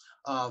 everybody.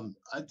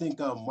 I think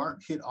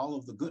Mark hit all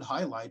of the good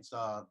highlights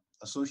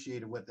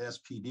associated with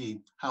SPD.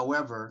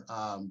 However,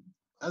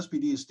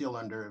 SPD is still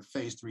under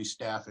phase 3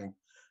 staffing,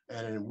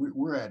 and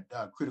we're at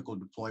critical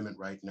deployment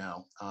right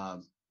now,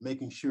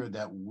 making sure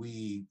that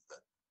we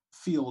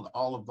field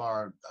all of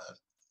our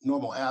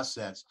normal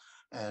assets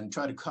and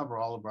try to cover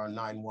all of our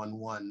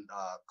 911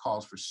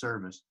 calls for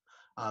service.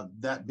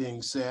 That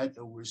being said,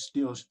 we're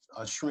still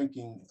a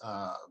shrinking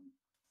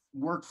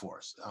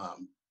workforce.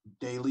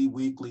 Daily,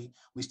 weekly,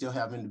 we still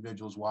have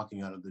individuals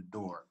walking out of the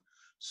door.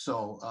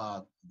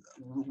 So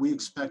we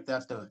expect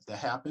that to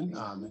happen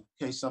in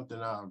case something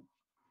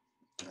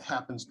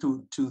happens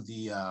to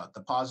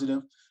the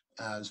positive,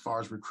 as far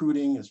as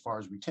recruiting, as far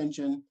as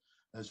retention,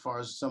 as far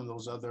as some of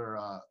those other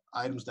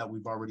items that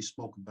we've already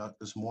spoken about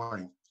this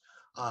morning.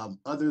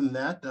 Other than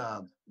that,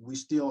 we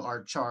still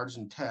are charged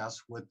and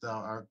tasked with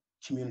our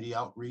community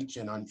outreach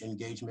and on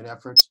engagement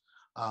efforts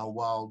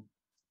while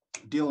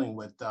dealing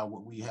with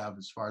what we have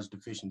as far as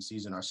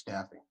deficiencies in our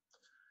staffing.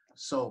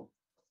 So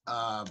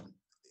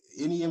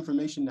any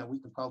information that we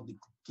can probably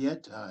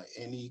get,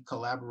 any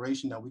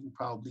collaboration that we can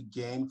probably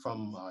gain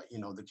from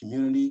the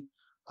community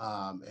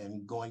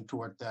and going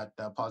toward that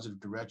positive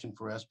direction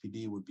for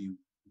SPD would be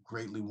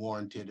greatly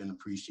warranted and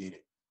appreciated.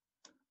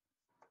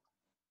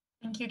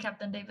 Thank you,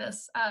 Captain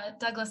Davis.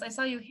 Douglas, I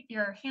saw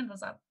your hand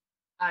was up.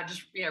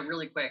 Just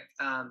really quick.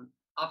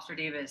 Officer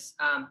Davis,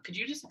 could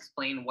you just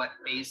explain what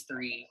phase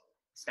 3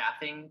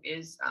 staffing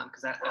is?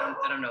 Because I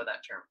don't know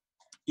that term.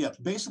 Yeah,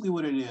 basically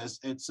what it is,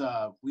 it's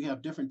we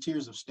have different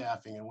tiers of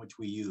staffing in which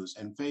we use,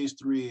 and phase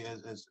 3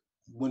 is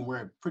when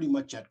we're pretty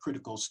much at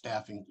critical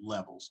staffing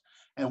levels.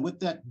 And what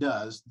that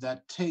does,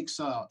 that takes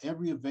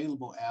every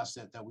available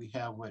asset that we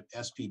have with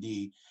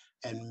SPD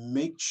and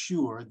make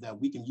sure that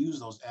we can use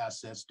those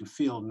assets to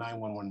field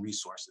 911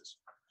 resources.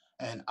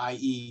 And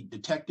i.e.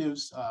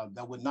 detectives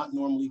that would not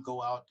normally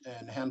go out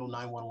and handle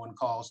 911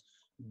 calls,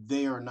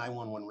 they are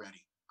 911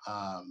 ready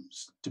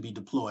to be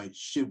deployed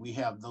should we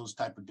have those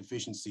type of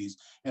deficiencies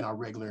in our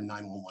regular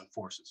 911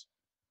 forces.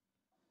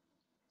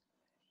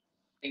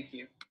 Thank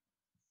you.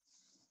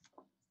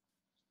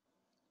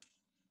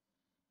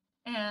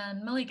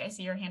 And Malik, I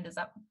see your hand is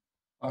up.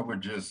 I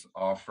would just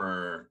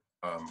offer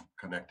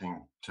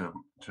connecting to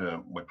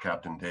what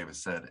Captain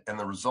Davis said. And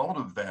the result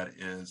of that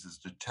is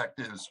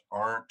detectives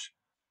aren't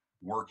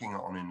working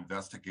on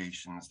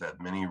investigations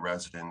that many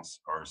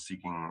residents are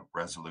seeking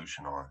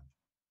resolution on.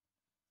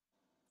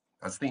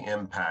 That's the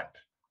impact.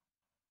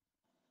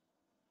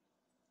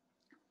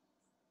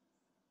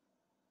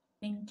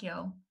 Thank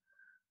you.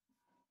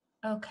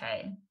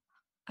 Okay.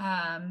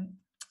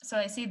 So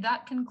I see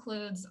that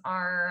concludes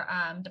our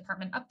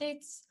department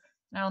updates.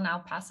 And I'll now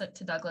pass it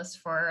to Douglas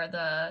for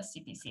the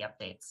CPC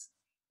updates.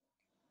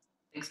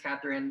 Thanks,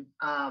 Catherine.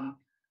 And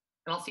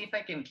I'll see if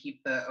I can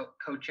keep the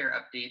co-chair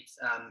updates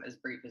as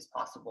brief as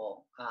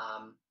possible.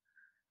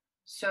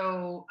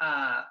 So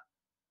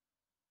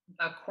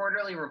a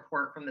quarterly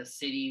report from the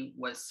city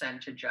was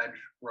sent to Judge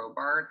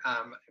Robart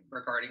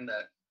regarding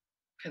the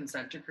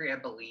consent decree, I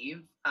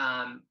believe.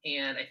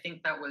 And I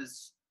think that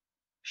was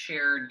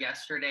shared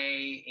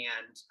yesterday,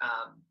 and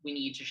we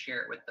need to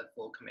share it with the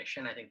full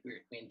commission. I think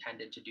we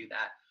intended to do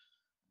that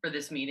for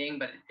this meeting,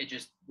 but it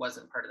just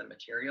wasn't part of the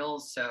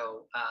materials.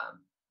 So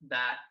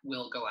that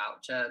will go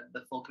out to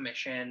the full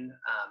commission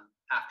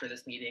after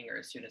this meeting or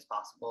as soon as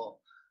possible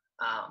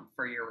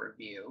for your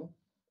review.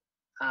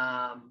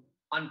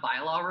 On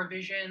bylaw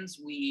revisions,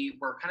 we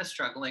were kind of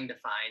struggling to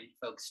find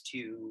folks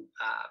to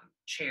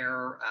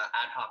chair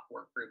ad hoc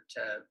work group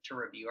to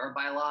review our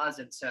bylaws.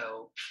 And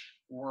so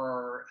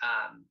we're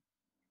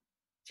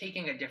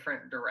taking a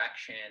different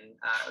direction,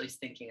 at least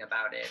thinking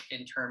about it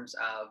in terms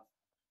of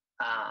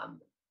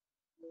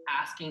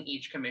asking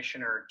each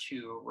commissioner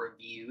to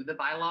review the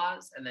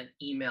bylaws and then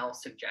email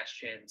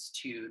suggestions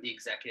to the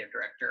executive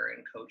director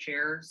and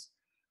co-chairs.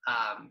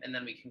 And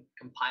then we can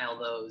compile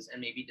those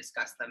and maybe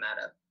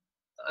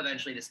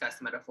eventually discuss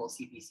them at a full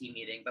CPC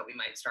meeting, but we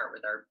might start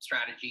with our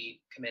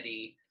strategy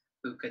committee,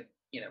 who could,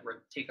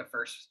 take a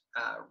first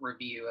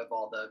review of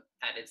all the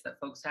edits that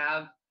folks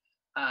have.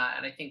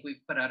 And I think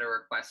we've put out a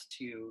request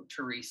to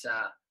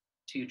Teresa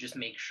to just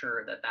make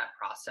sure that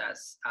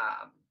process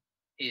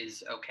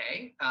is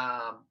okay.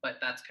 But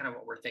that's kind of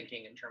what we're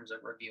thinking in terms of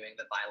reviewing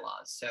the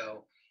bylaws.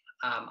 So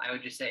I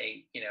would just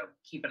say,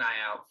 keep an eye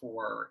out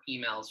for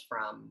emails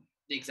from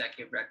the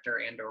executive director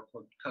and or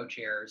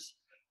co-chairs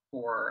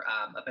for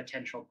a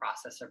potential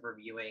process of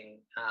reviewing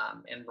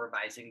and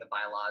revising the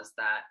bylaws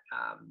that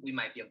we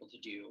might be able to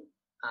do,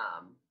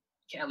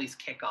 at least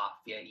kick off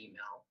via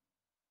email.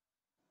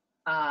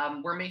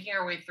 We're making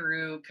our way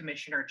through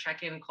commissioner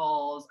check-in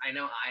calls. I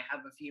know I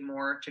have a few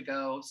more to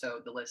go, so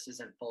the list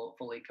isn't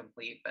fully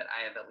complete, but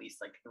I have at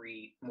least like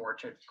 3 more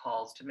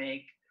calls to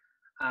make.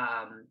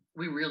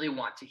 We really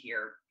want to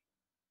hear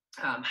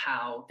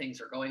how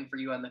things are going for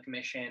you on the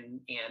commission,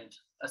 and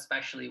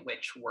especially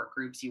which work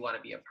groups you want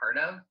to be a part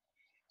of.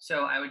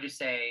 So I would just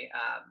say,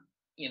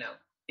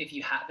 if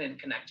you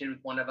haven't connected with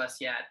one of us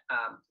yet,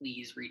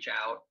 please reach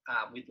out.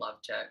 We'd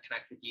love to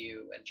connect with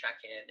you and check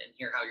in and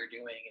hear how you're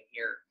doing and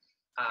hear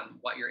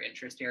what your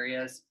interest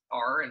areas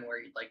are and where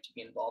you'd like to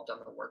be involved on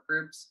the work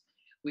groups.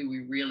 We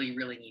really,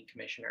 really need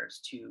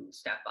commissioners to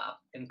step up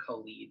and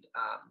co-lead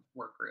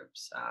work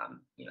groups.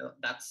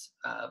 That's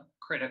a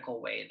critical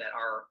way that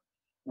our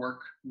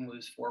work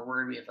moves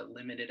forward. We have a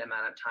limited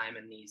amount of time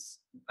in these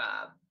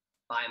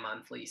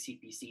bi-monthly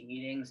CPC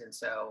meetings, and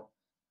so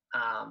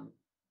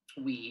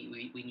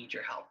we need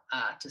your help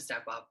to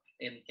step up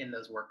in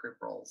those work group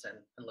roles, and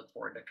look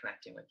forward to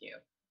connecting with you.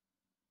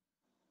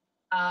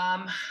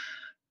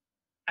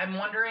 I'm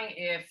wondering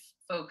if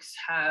folks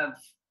have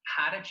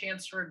had a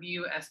chance to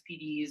review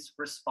SPD's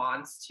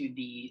response to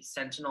the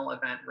Sentinel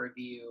Event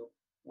Review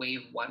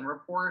Wave 1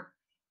 report.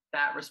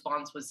 That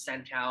response was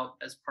sent out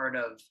as part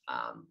of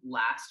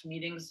last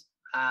meeting's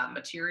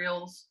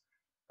materials.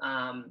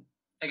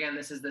 Again,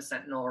 this is the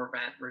Sentinel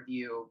Event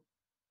Review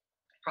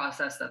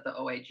process that the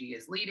OIG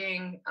is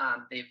leading.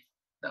 The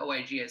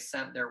OIG has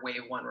sent their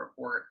Wave 1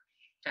 report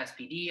to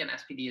SPD, and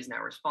SPD has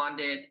now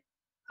responded.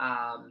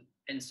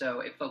 And so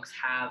if folks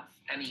have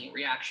any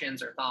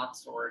reactions or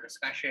thoughts or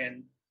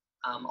discussion,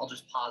 I'll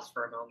just pause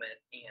for a moment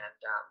and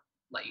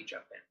let you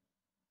jump in.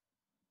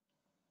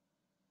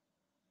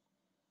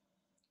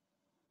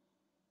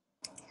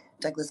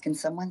 Douglas, can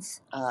someone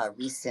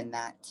resend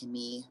that to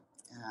me?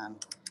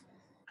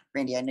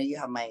 Randy, I know you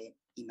have my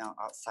email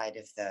outside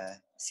of the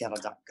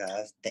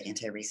Seattle.gov, the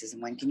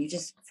anti-racism one. Can you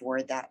just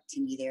forward that to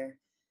me there?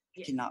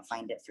 I cannot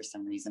find it for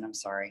some reason. I'm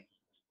sorry.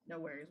 No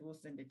worries. We'll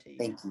send it to you.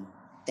 Thank you.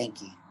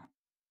 Thank you.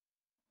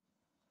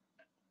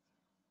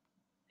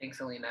 Thanks,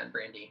 Alina and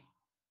Brandy.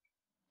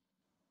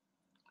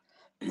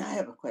 I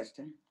have a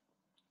question.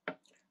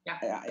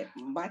 Yeah.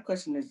 My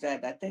question is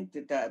that I think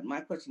that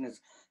my question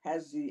is,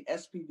 has the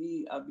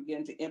SPD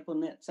begun to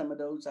implement some of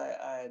those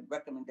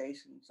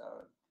recommendations?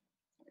 Or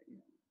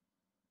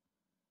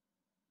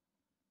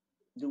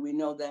do we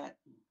know that?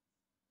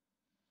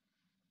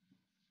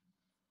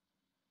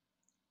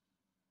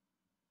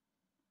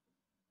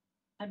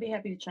 I'd be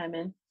happy to chime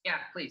in. Yeah,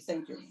 please.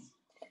 Thank you.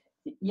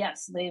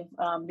 Yes, they've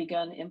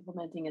begun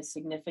implementing a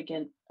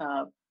significant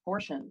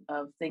portion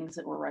of things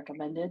that were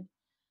recommended.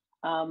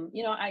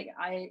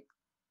 I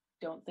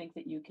don't think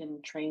that you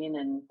can train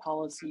and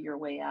policy your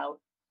way out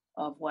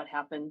of what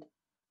happened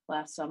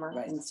last summer.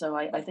 Right. And so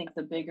I think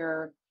the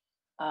bigger,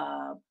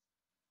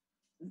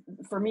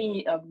 for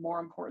me, of more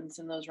importance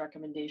in those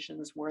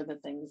recommendations were the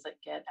things that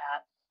get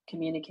at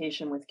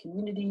communication with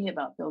community,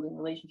 about building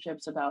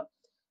relationships, about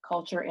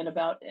culture, and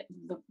about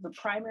the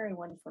primary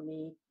one for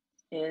me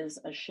is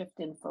a shift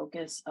in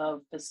focus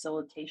of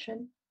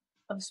facilitation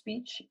of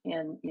speech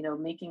and,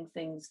 making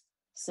things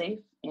safe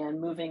and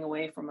moving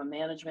away from a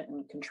management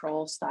and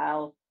control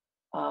style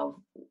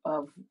of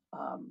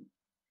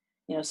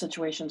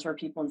situations where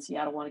people in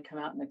Seattle want to come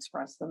out and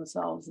express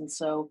themselves. And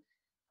so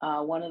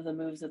one of the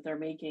moves that they're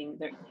making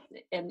there,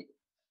 and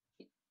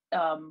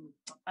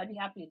I'd be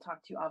happy to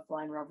talk to you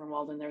offline, Reverend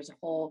Walden. There's a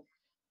whole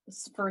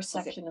first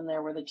section in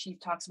there where the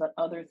chief talks about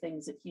other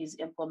things that he's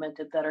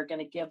implemented that are going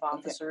to give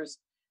officers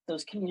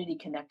those community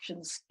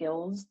connection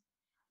skills,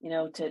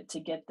 to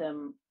get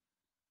them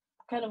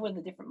kind of with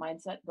a different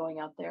mindset going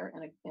out there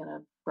and a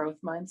growth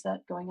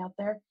mindset going out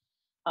there.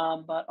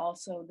 But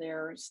also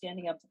they're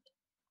standing up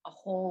a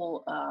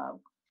whole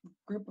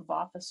group of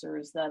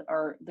officers that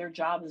their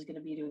job is going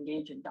to be to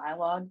engage in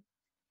dialogue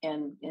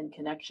and in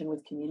connection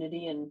with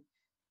community. And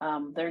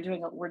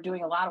we're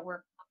doing a lot of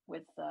work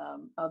with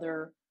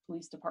other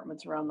police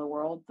departments around the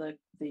world. The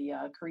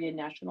Korean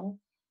National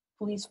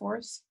Police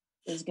Force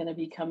is going to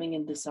be coming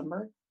in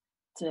December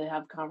to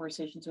have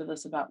conversations with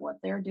us about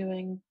what they're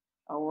doing.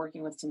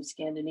 working with some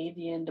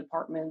Scandinavian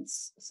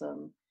departments,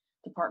 some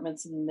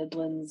departments in the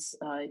Midlands,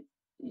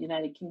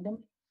 United Kingdom.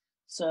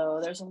 So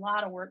there's a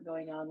lot of work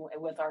going on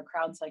with our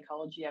crowd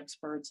psychology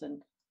experts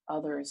and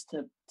others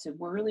to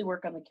really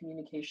work on the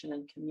communication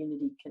and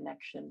community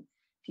connection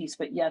piece.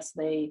 But yes,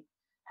 they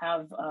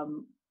have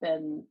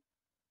been,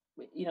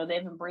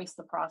 they've embraced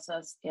the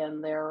process,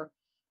 and they're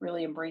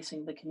really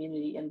embracing the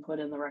community input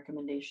and the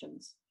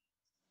recommendations.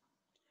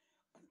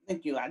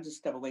 Thank you. I just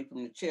step away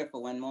from the chair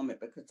for one moment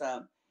because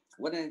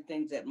one of the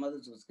things that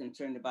Mothers was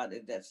concerned about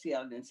is that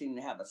Seattle didn't seem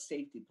to have a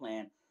safety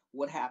plan.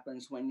 What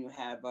happens when you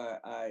have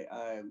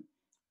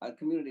a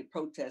community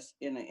protest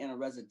in a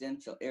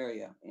residential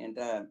area?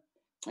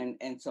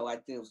 And so I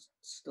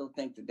still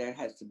think that there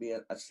has to be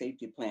a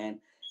safety plan.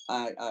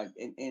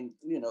 And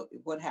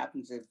what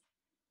happens if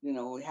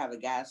we have a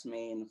gas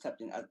main and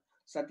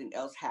something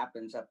else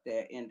happens up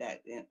there in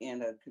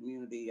a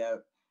community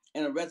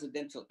in a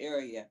residential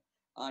area?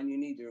 You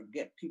need to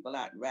get people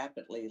out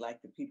rapidly,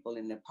 like the people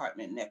in the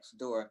apartment next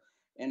door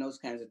and those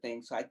kinds of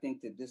things. So I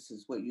think that this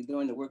is what you're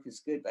doing. The work is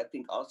good, but I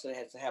think also it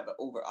has to have an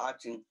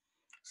overarching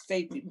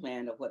safety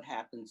plan of what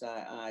happens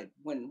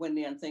when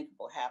the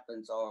unthinkable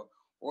happens,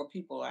 or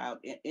people are out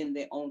in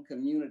their own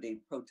community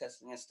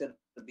protesting instead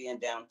of being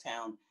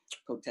downtown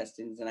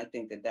protesting. And I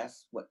think that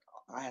that's what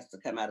has to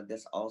come out of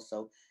this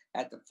also.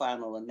 At the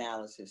final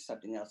analysis,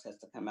 something else has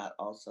to come out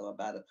also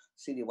about a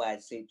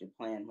citywide safety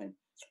plan when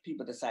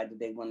people decide that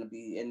they want to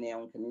be in their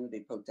own community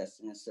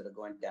protesting instead of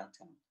going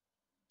downtown.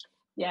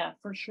 Yeah,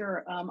 for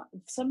sure.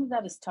 Some of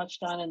that is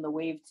touched on in the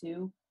Wave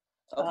 2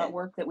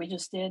 work that we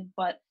just did.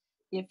 But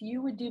if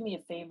you would do me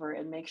a favor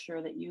and make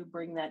sure that you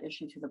bring that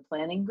issue to the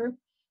planning group,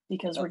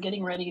 because we're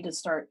getting ready to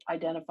start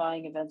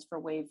identifying events for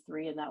Wave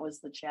 3, and that was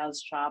the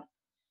Chaz Shop,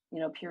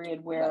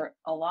 period where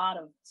a lot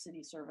of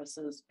city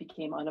services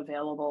became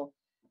unavailable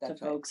to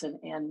folks,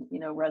 and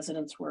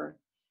residents were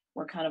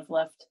kind of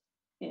left,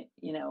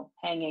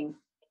 hanging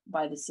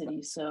by the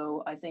city.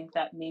 So I think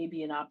that may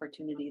be an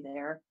opportunity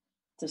there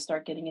to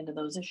start getting into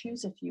those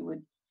issues. If you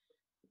would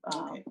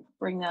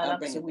bring that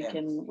up so we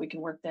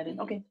can work that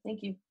in. Okay,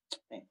 thank you.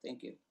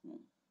 Thank you.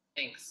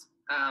 Thanks.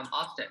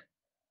 Austin.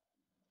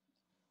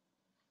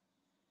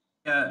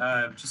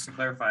 Yeah, just to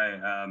clarify,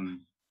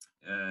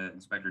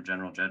 Inspector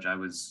General Judge, I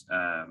was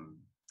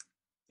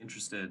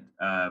interested.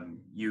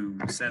 You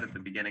said at the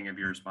beginning of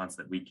your response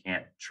that we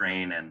can't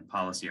train and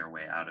policy our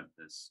way out of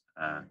this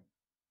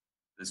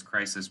this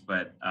crisis,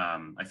 but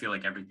I feel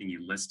like everything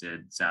you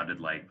listed sounded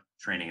like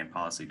training and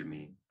policy to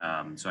me.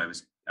 So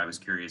I was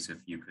curious if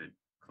you could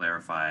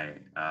clarify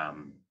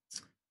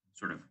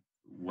sort of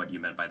what you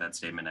meant by that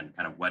statement and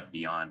kind of what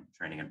beyond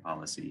training and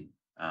policy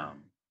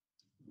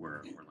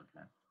we're looking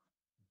at.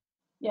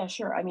 Yeah,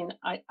 sure. I mean,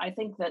 I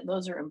think that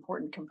those are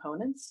important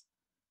components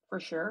for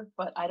sure,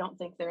 but I don't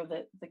think they're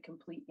the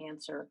complete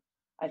answer.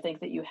 I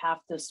think that you have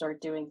to start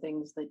doing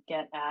things that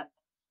get at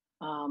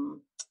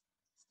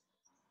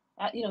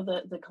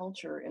the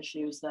culture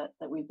issues that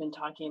we've been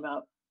talking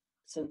about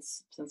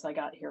since I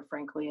got here,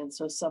 frankly. And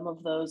so some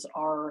of those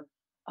are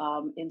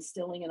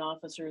instilling in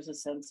officers a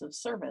sense of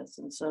service.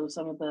 And so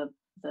some of the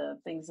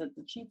things that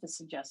the chief is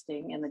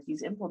suggesting and that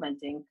he's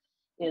implementing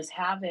is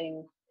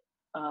having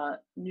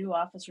new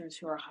officers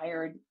who are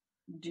hired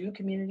do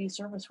community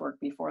service work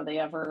before they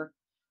ever,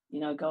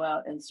 go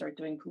out and start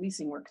doing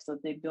policing work, so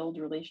that they build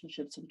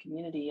relationships in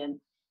community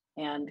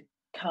and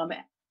come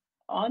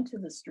onto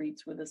the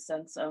streets with a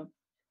sense of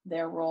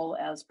their role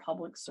as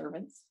public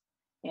servants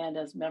and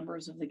as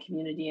members of the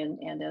community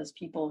and as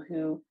people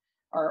who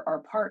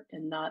are part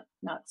and not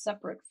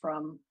separate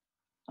from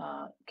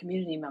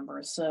community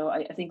members. So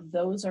I think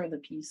those are the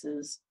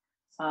pieces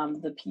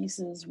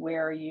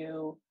where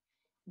you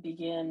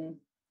begin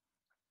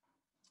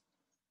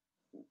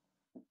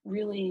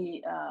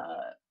really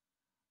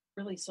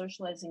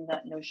socializing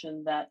that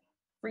notion that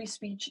free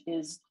speech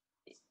is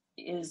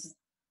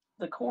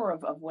the core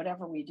of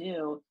whatever we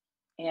do,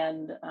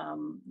 and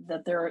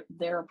that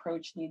their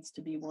approach needs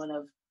to be one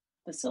of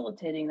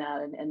facilitating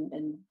that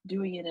and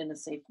doing it in a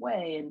safe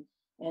way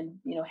and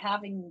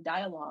having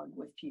dialogue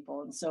with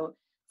people. And so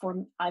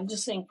I'm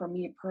just saying, for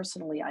me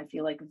personally, I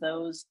feel like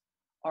those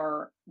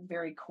are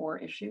very core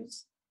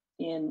issues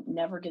in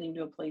never getting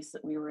to a place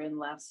that we were in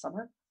last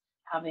summer,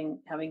 having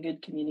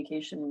good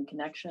communication and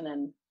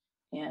connection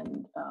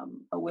and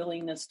a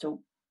willingness to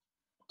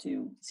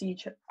see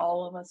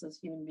all of us as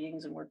human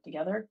beings and work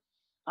together.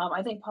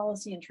 I think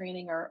policy and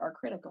training are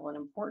critical and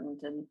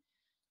important, and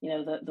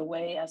the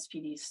way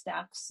SPD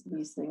staffs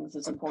these things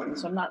is important.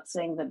 So I'm not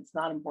saying that it's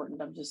not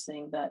important. I'm just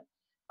saying that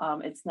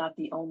it's not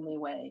the only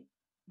way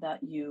that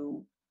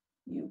you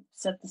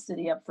set the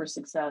city up for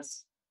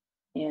success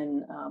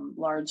in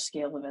large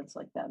scale events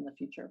like that in the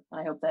future.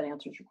 I hope that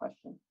answers your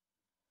question.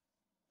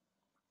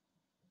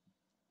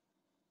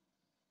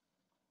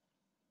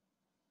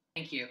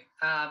 Thank you.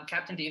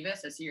 Captain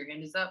Davis, I see your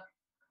hand is up.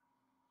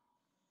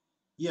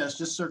 Yes,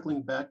 just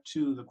circling back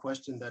to the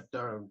question that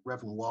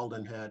Reverend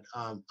Walden had.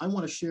 I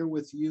want to share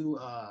with you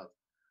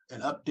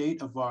an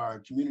update of our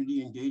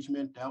community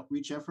engagement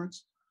outreach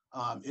efforts.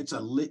 It's a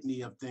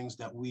litany of things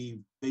that we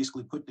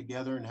basically put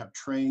together and have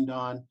trained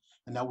on,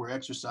 and now we're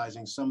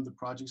exercising. Some of the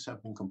projects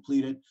have been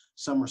completed,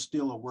 some are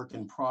still a work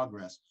in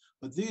progress.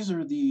 But these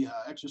are the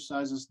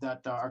exercises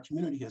that our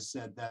community has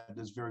said that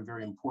is very,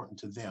 very important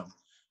to them.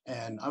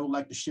 And I would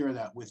like to share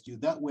that with you.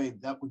 That way,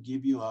 that would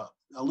give you a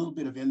little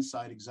bit of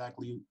insight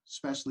exactly,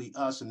 especially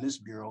us in this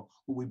bureau,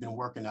 what we've been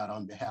working at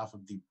on behalf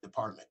of the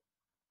department.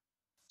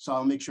 So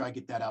I'll make sure I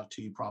get that out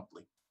to you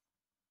properly.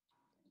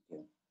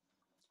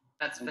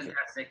 That's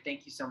fantastic.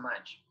 Thank you so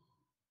much.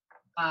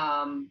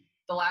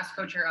 The last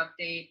co-chair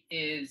update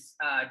is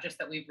just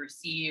that we've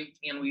received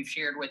and we've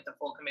shared with the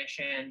full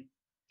commission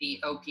the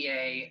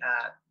OPA,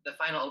 the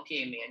final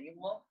OPA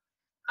manual.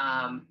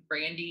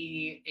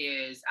 Brandy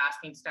is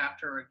asking staff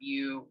to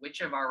review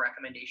which of our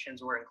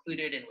recommendations were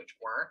included and which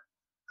weren't.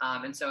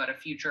 And so at a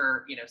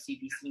future,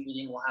 CPC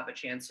meeting, we'll have a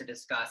chance to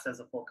discuss as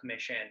a full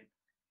commission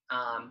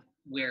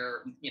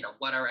where,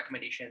 what our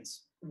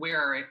recommendations,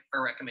 where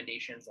our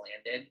recommendations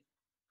landed.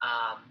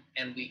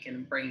 And we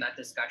can bring that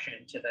discussion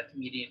to the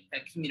community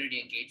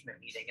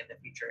engagement meeting in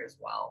the future as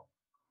well.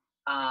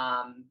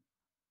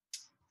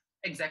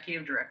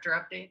 Executive director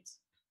updates.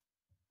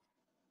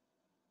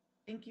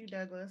 Thank you,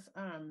 Douglas.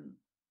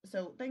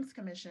 So thanks,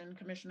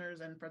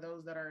 commissioners, and for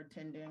those that are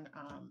attending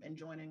and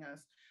joining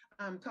us.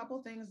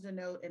 Couple things to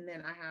note, and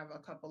then I have a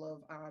couple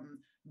of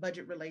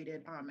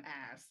budget-related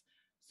asks.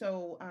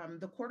 So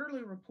the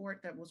quarterly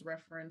report that was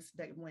referenced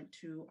that went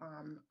to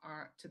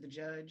the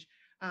judge,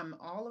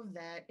 all of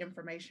that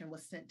information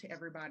was sent to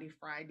everybody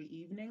Friday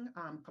evening,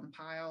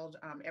 compiled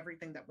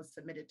everything that was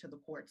submitted to the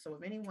court. So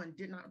if anyone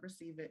did not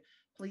receive it,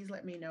 please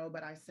let me know,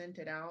 but I sent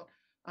it out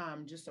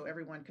just so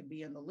everyone could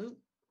be in the loop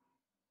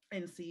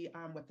and see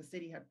what the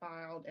city had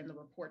filed and the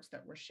reports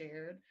that were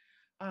shared.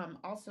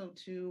 Also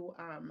too,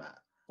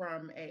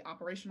 from a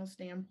operational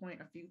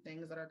standpoint, a few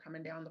things that are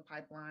coming down the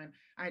pipeline.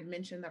 I had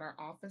mentioned that our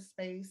office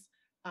space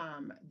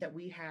that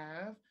we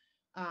have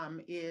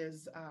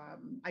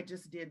I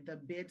just did the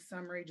bid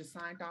summary, just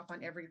signed off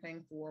on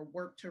everything for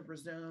work to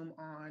resume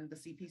on the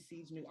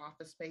CPC's new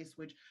office space,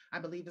 which I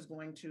believe is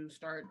going to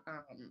start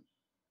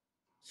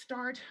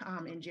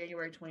in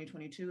January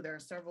 2022. There are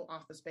several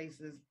office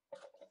spaces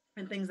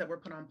and things that were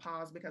put on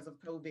pause because of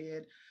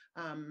COVID.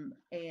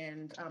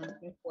 And I'm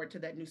looking forward to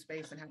that new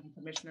space and having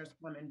commissioners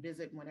come and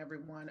visit when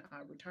everyone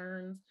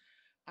returns.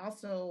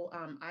 Also,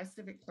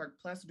 iCivic Clerk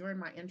Plus, during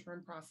my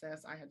interim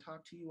process, I had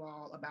talked to you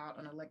all about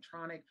an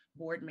electronic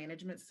board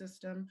management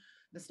system.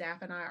 The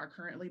staff and I are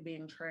currently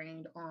being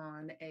trained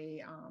on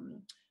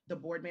the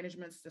board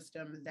management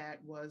system that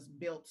was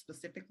built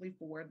specifically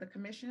for the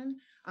commission.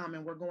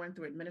 And we're going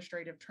through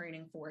administrative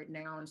training for it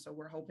now. And so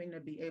we're hoping to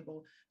be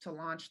able to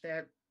launch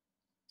that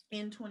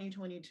in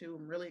 2022.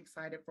 I'm really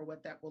excited for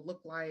what that will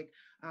look like.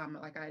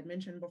 Like I had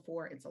mentioned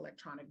before, it's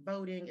electronic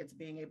voting. It's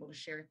being able to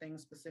share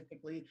things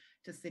specifically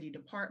to city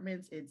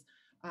departments. It's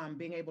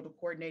being able to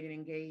coordinate and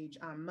engage,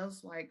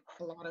 most like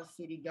a lot of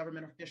city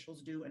government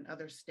officials do in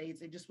other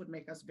states. It just would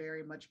make us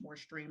very much more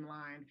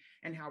streamlined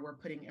in how we're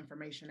putting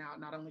information out,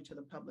 not only to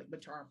the public,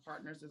 but to our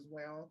partners as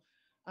well.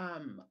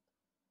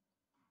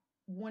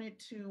 Wanted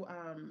to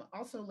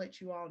also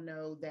let you all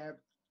know that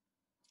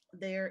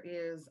there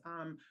is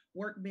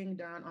work being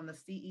done on the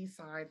CE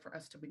side for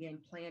us to begin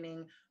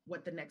planning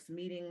what the next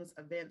meetings,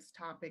 events,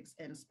 topics,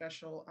 and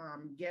special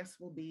guests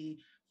will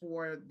be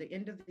for the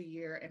end of the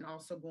year and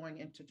also going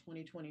into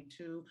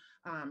 2022.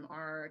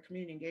 Our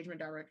community engagement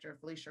director,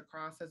 Felicia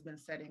Cross, has been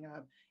setting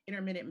up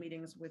intermittent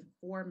meetings with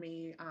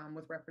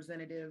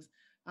representatives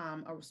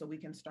so we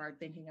can start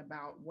thinking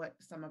about what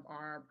some of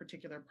our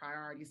particular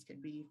priorities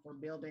could be for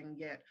building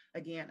yet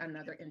again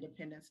another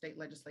independent state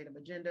legislative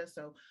agenda.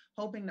 So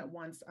hoping that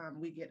once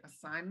we get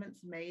assignments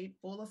made,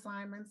 full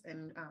assignments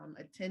and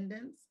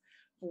attendance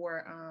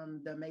for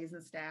the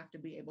amazing staff to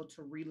be able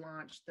to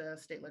relaunch the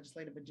state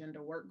legislative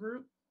agenda work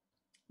group,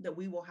 that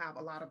we will have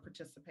a lot of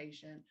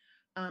participation.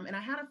 And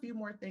I had a few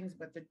more things,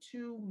 but the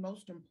two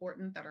most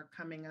important that are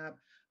coming up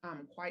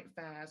quite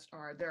fast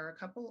are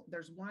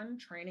there's one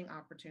training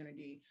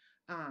opportunity,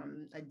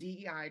 a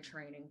DEI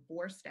training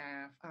for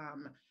staff,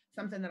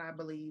 something that I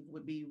believe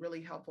would be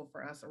really helpful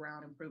for us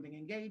around improving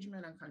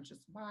engagement,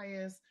 unconscious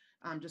bias,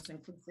 just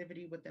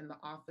inclusivity within the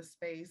office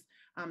space.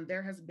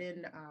 There has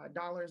been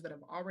dollars that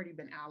have already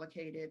been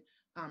allocated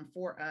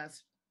for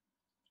us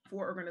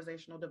for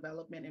organizational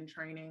development and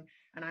training.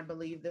 And I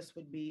believe this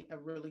would be a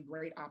really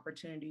great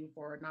opportunity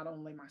for not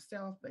only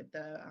myself, but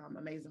the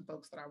amazing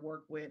folks that I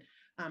work with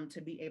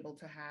to be able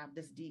to have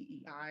this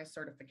DEI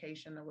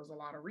certification. There was a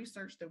lot of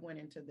research that went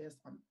into this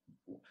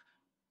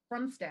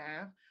from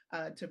staff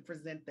to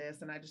present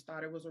this. And I just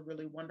thought it was a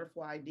really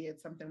wonderful idea.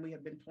 It's something we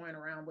have been toying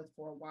around with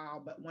for a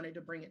while, but wanted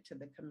to bring it to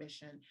the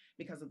commission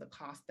because of the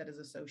cost that is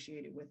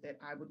associated with it.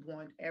 I would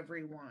want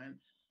everyone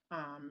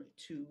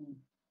to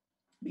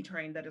be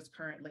trained that is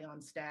currently on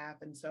staff.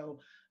 And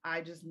so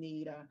I just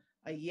need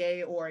a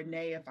yay or a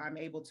nay if I'm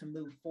able to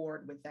move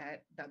forward with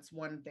that. That's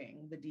one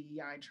thing, the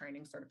DEI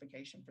training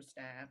certification for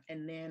staff.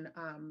 And then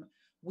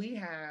we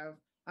have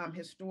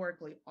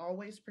historically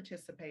always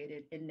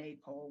participated in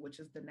NACOL, which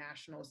is the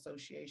National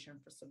Association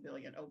for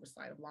Civilian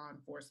Oversight of Law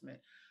Enforcement.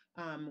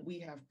 We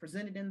have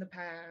presented in the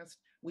past,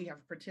 we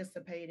have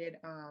participated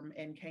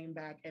and came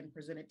back and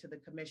presented to the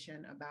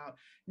commission about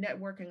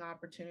networking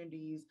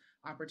opportunities,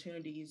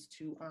 opportunities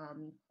to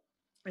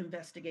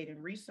investigate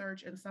and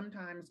research, and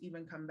sometimes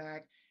even come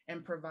back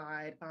and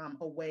provide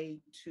a way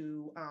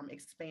to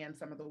expand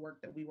some of the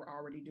work that we were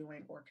already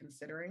doing or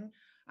considering.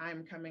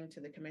 I'm coming to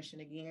the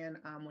commission again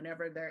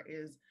whenever there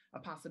is a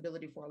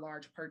possibility for a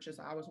large purchase.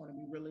 I always want to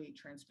be really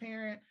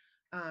transparent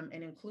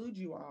and include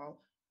you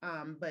all.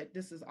 But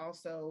this is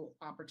also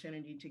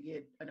opportunity to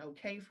get an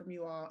okay from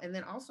you all, and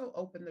then also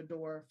open the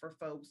door for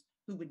folks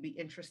who would be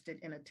interested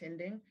in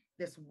attending.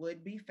 This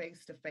would be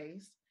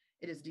face-to-face.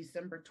 It is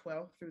December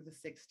 12th through the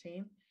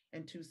 16th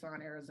in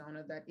Tucson,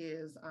 Arizona. That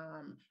is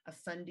a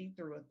Sunday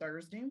through a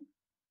Thursday.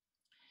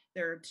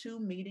 There are 2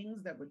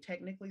 meetings that would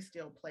technically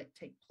still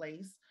take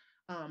place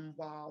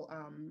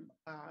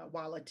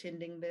while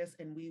attending this,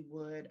 and we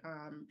would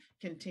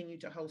continue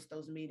to host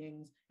those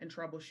meetings and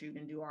troubleshoot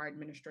and do our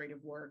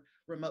administrative work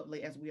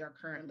remotely, as we are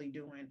currently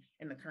doing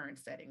in the current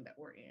setting that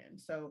we're in.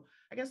 So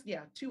I guess,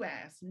 yeah, 2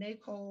 asks: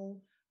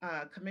 NACOL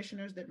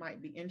commissioners that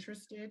might be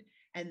interested,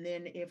 and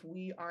then if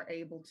we are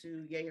able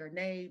to, yay or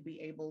nay, be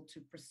able to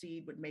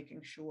proceed with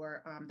making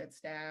sure that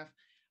staff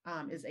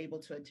is able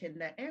to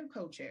attend that, and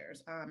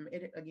co-chairs.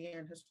 It,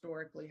 again,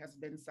 historically has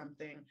been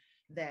something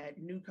that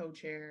new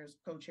co-chairs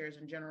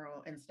in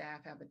general, and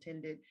staff have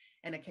attended,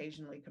 and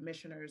occasionally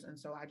commissioners. And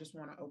so I just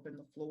want to open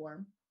the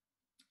floor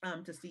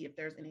to see if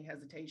there's any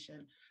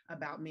hesitation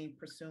about me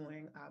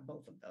pursuing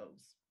both of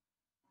those.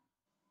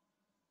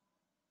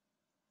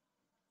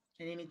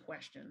 And any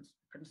questions,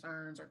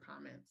 concerns, or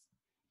comments?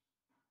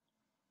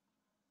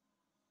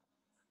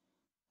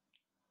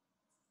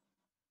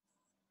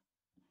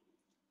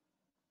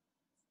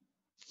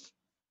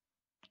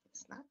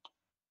 It's not.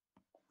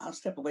 I'll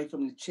step away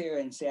from the chair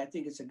and say I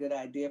think it's a good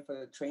idea for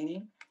the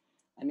training.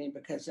 I mean,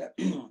 because I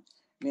mean,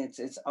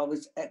 it's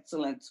always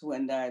excellent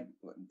when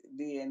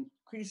the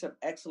increase of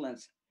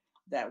excellence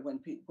that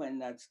when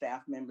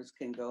staff members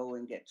can go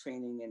and get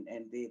training,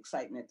 and the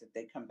excitement that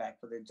they come back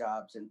for their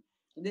jobs, and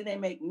then they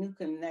make new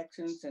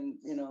connections and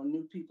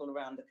new people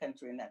around the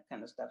country and that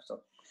kind of stuff.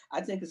 So I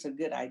think it's a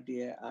good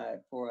idea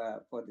for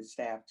the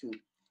staff to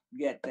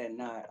get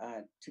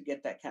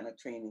that kind of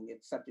training.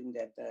 It's something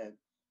that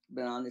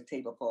been on the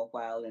table for a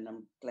while, and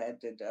I'm glad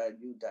that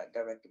you,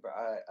 Director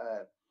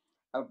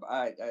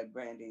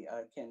Brandy,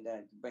 can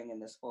bring in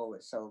this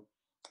forward. So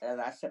as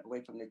I step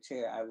away from the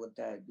chair, I would,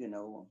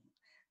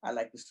 I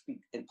like to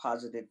speak in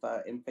positive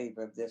in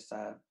favor of this.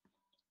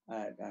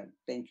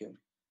 Thank you.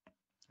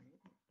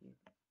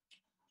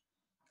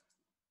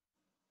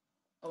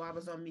 Oh, I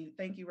was on mute.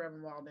 Thank you,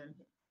 Reverend Walden.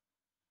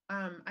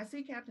 I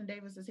see Captain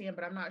Davis's hand,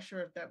 but I'm not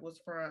sure if that was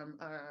from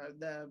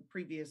the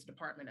previous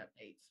department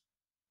updates.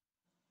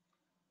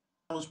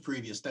 That was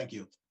previous. Thank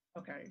you.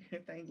 Okay,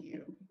 thank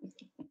you.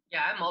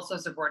 Yeah, I'm also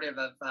supportive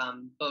of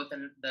both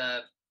in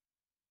the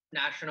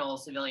National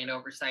Civilian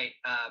Oversight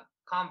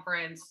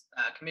Conference,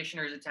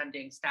 commissioners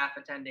attending, staff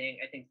attending.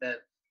 I think the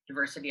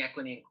diversity,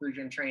 equity,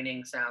 inclusion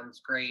training sounds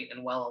great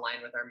and well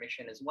aligned with our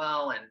mission as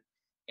well. And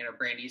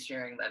Brandy's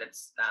sharing that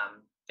it's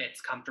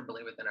fits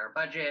comfortably within our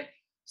budget.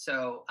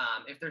 So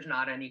if there's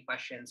not any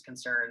questions,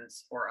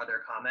 concerns, or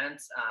other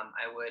comments,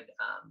 I would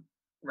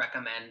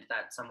recommend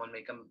that someone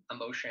make a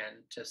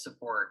motion to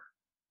support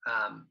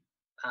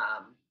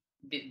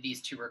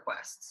these 2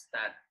 requests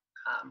that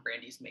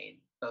Brandy's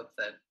made, both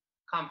the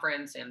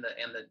conference and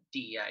the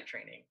DEI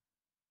training.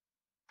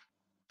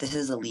 This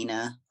is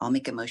Alina. I'll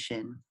make a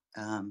motion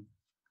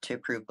to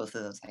approve both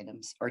of those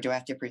items. Or do I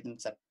have to approve them?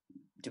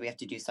 Do we have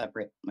to do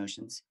separate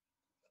motions?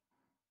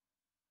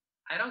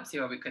 I don't see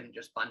why we couldn't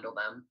just bundle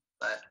them,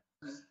 but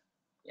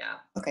yeah.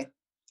 Okay,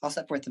 I'll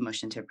set forth the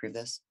motion to approve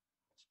this.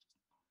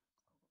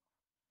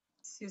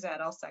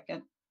 Suzette, I'll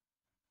second.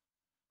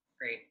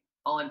 Great.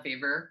 All in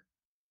favor?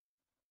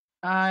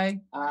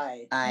 Aye.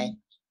 Aye. Aye.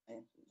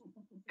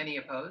 Any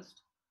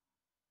opposed?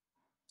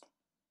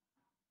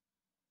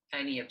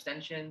 Any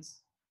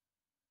abstentions?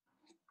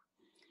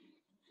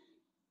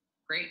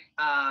 Great.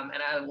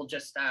 And I will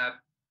just,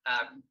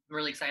 I'm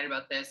really excited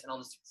about this, and I'll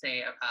just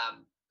say,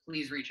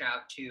 please reach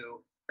out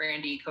to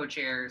Brandy,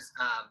 co-chairs,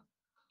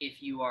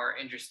 if you are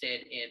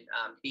interested in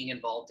being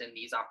involved in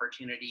these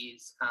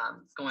opportunities.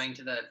 Going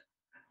to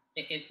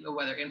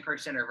whether in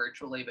person or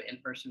virtually, but in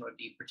person would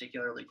be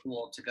particularly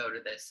cool to go to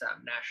this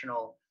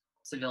National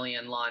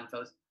Civilian Law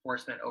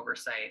Enforcement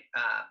Oversight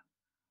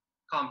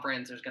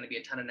Conference. There's going to be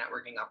a ton of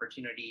networking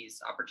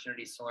opportunities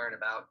to learn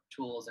about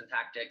tools and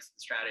tactics and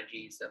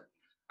strategies of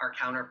our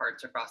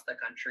counterparts across the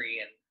country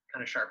and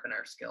kind of sharpen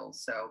our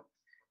skills. So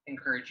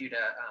encourage you to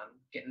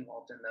get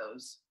involved in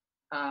those.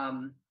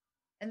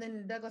 And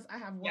then Douglas, I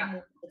have one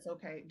more, it's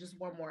okay, just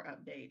one more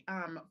update.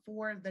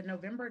 For the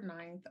November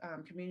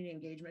 9th community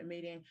engagement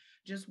meeting,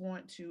 just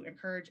want to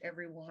encourage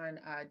everyone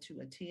to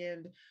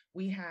attend.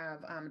 We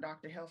have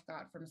Dr.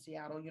 Helfgott from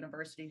Seattle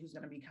University who's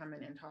going to be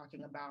coming and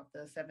talking about the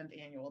 7th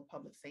annual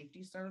public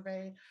safety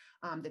survey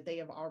that they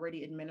have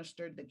already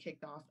administered, that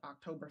kicked off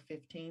October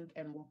 15th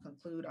and will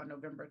conclude on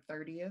November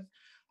 30th.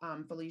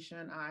 Felicia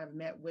and I have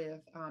met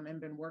with and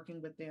been working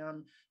with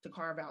them to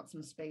carve out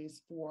some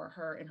space for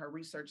her and her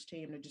research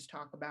team to just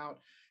talk about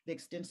the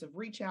extensive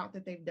reach out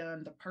that they've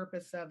done, the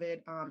purpose of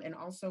it, and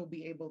also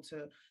be able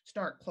to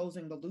start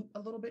closing the loop a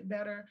little bit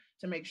better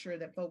to make sure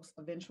that folks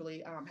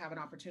eventually have an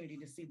opportunity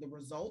to see the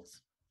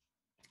results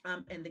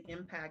and the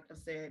impact of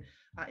said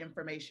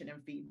information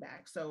and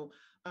feedback. So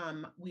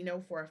we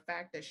know for a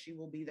fact that she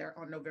will be there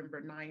on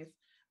November 9th.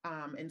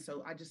 And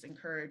so I just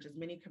encourage as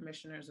many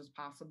commissioners as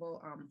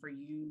possible for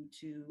you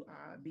to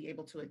be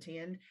able to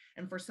attend.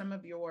 And for some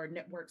of your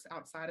networks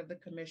outside of the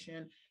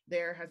commission,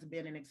 there has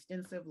been an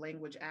extensive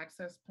language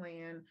access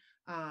plan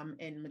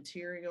and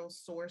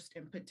materials sourced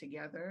and put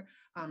together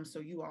so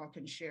you all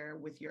can share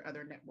with your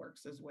other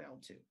networks as well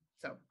too.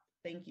 So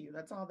thank you.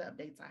 That's all the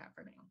updates I have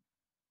for now.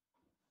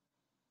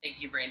 Thank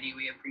you, Brandy.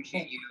 We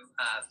appreciate you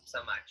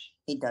so much.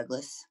 Hey,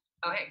 Douglas.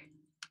 Oh, hey.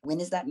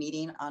 When is that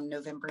meeting on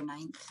November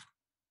 9th?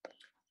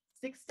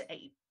 6 to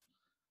 8.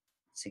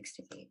 6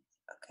 to 8.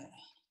 Okay.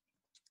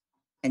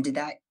 And did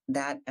that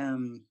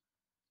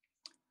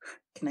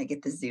can I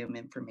get the Zoom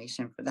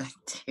information for that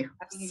too?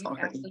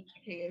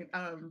 Sorry.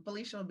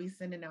 Felicia will be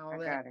sending all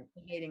that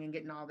meeting and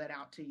getting all that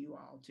out to you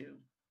all too.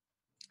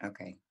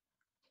 Okay.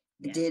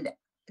 Yeah. Did,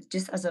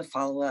 just as a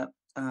follow-up,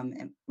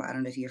 and I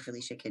don't know if you or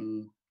Felicia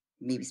can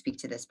maybe speak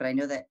to this, but I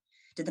know that,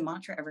 did the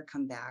monitor ever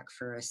come back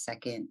for a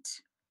second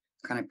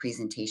kind of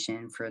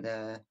presentation for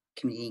the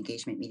community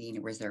engagement meeting,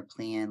 or was there a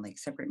plan, like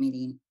separate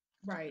meeting?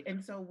 Right,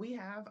 and so we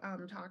have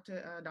talked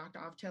to Dr.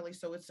 Oftelli,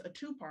 so it's a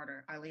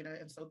two-parter,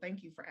 Eilina, and so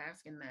thank you for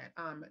asking that.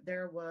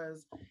 There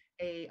was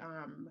a,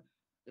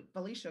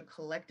 Felicia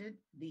collected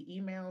the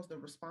emails, the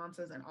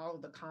responses, and all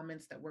of the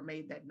comments that were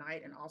made that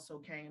night, and also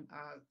came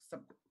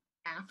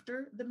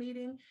after the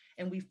meeting,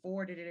 and we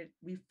forwarded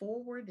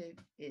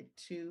it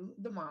to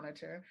the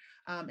monitor,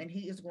 and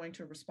he is going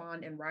to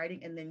respond in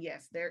writing. And then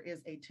yes, there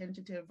is a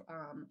tentative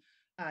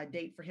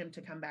date for him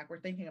to come back. We're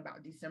thinking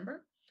about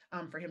December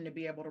for him to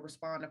be able to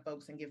respond to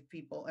folks and give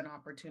people an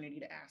opportunity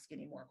to ask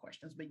any more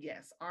questions. But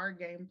yes, our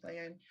game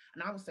plan,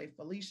 and I would say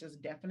Felicia's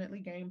definitely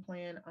game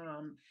plan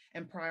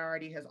and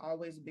priority has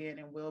always been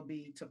and will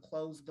be to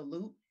close the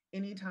loop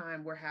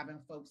anytime we're having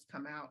folks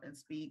come out and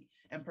speak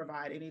and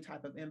provide any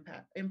type of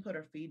input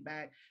or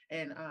feedback,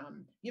 and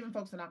giving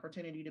folks an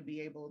opportunity to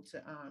be able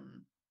to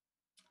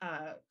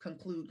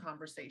conclude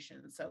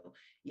conversations. So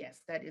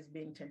yes, that is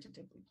being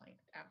tentatively planned.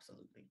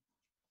 Absolutely.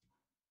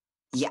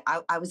 Yeah,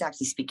 I was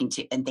actually speaking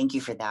to, and thank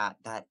you for that.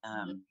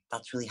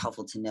 That's really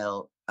helpful to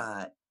know.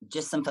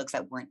 Just some folks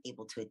that weren't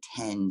able to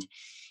attend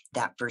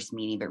that first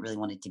meeting, but really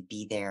wanted to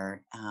be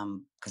there,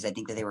 because I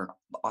think that they were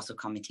also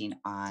commenting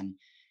on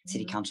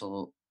city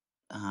council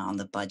on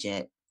the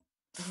budget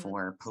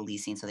for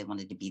policing, so they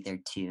wanted to be there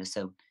too.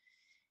 So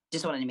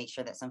just wanted to make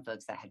sure that some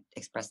folks that had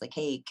expressed like,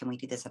 hey, can we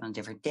do this on a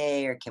different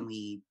day, or can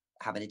we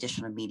have an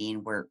additional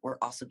meeting, we're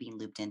also being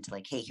looped into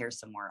like, hey, here's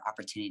some more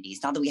opportunities.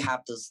 Now that we have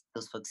those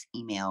folks'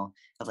 email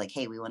of like,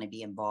 hey, we want to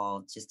be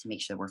involved, just to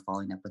make sure we're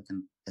following up with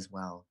them as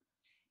well.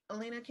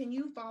 Alina, can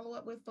you follow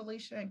up with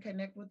Felicia and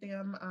connect with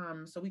them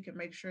so we can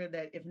make sure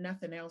that if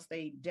nothing else,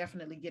 they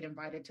definitely get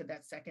invited to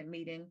that second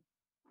meeting?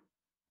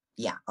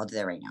 Yeah, I'll do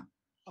that right now.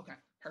 Okay,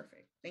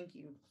 perfect. Thank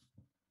you.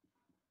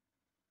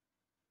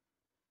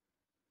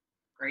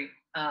 Great.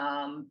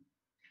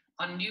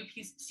 On new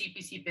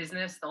CPC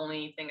business, the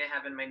only thing I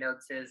have in my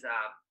notes is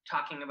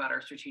talking about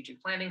our strategic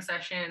planning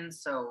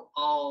sessions. So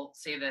I'll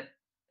say that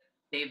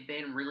they've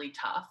been really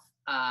tough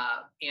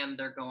and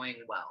they're going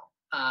well.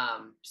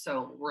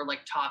 So we're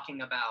like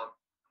talking about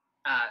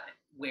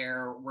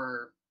where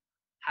we're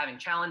having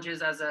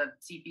challenges as a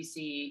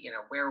CPC,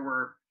 where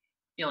we're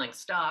feeling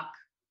stuck,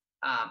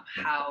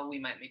 how we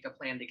might make a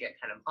plan to get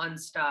kind of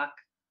unstuck.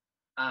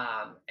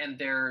 And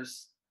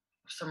there's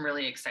some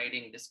really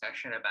exciting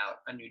discussion about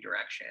a new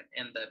direction,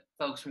 and the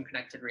folks from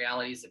Connected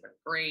Realities have been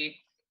great.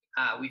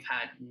 We've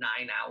had 9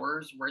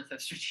 hours worth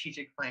of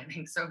strategic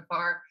planning so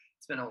far.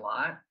 It's been a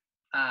lot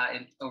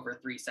in over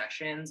 3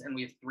 sessions, and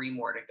we have 3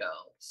 more to go.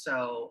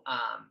 So,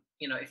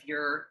 if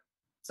you're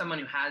someone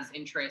who has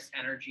interest,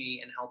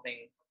 energy in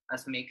helping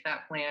us make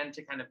that plan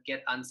to kind of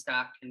get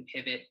unstuck and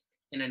pivot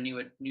in a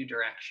new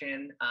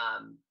direction,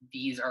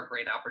 these are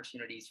great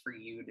opportunities for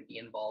you to be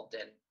involved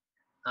in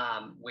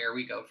where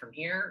we go from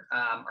here.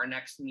 Our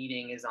next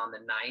meeting is on the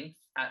 9th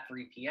at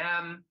 3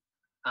 p.m.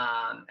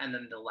 And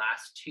then the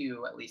last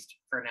 2, at least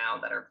for now,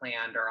 that are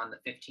planned are on the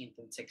 15th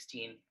and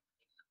 16th.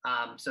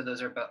 So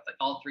those are both,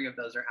 all 3 of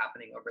those are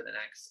happening over the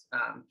next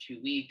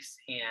 2 weeks,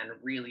 and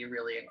really,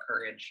 really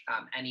encourage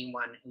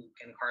anyone who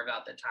can carve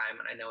out the time,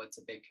 and I know it's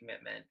a big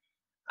commitment,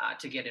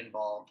 to get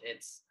involved.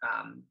 It's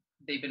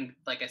they've been,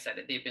 like I said,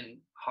 they've been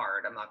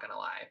hard, I'm not gonna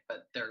lie,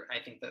 but I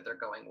think that they're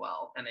going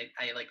well. And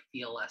I like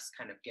feel us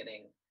kind of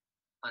getting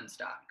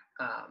unstuck.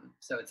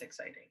 So it's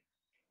exciting.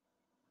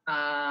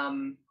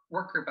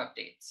 Work group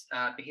updates,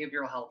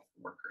 behavioral health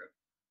work group.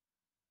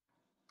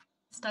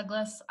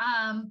 Douglas.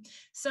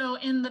 So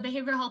in the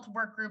behavioral health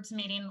work groups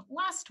meeting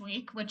last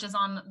week, which is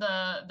on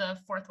the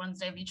fourth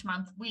Wednesday of each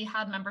month, we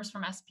had members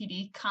from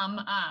SPD come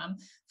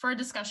for a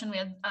discussion. We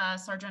had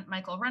Sergeant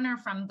Michael Renner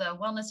from the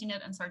Wellness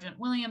Unit and Sergeant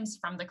Williams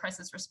from the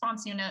Crisis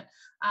Response Unit.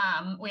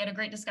 We had a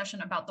great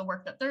discussion about the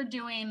work that they're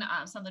doing,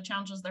 some of the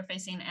challenges they're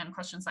facing, and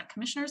questions that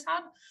commissioners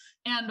had.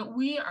 And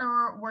we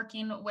are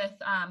working with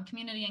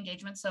community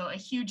engagement. So a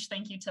huge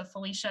thank you to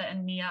Felicia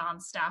and Mia on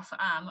staff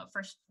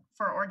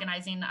for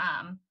organizing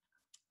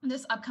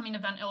this upcoming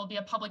event. It will be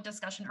a public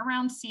discussion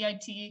around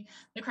CIT,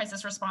 the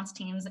crisis response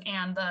teams,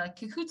 and the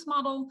CAHOOTS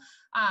model,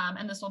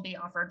 and this will be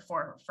offered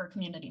for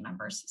community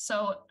members.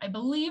 So I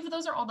believe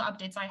those are all the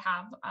updates I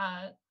have.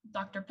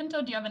 Dr.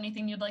 Pinto, do you have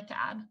anything you'd like to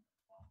add?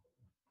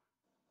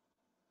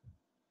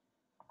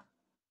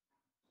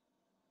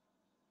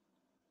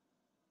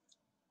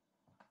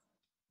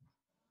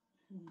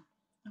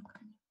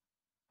 Okay.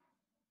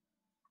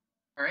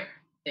 All right,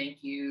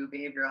 thank you,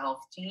 behavioral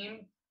health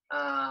team.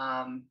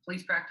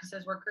 Police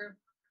practices work group.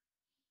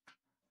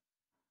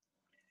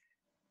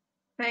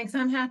 Thanks.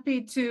 I'm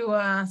happy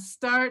to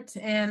start.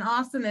 And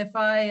Austin, if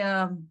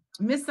I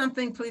miss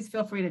something, please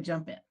feel free to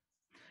jump in.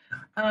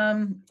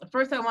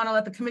 First, I want to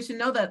let the commission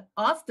know that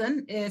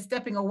Austin is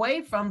stepping away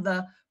from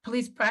the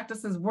police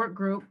practices work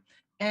group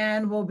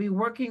and will be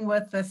working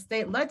with the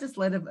state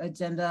legislative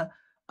agenda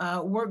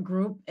work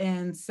group.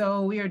 And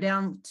so we are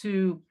down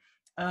to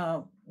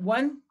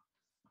one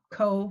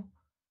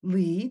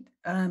co-lead,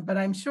 but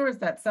I'm sure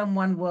that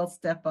someone will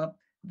step up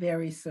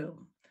very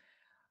soon.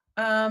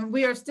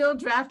 We are still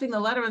drafting the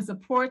letter in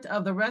support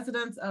of the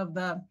residents of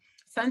the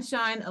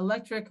Sunshine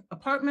Electric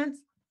Apartments.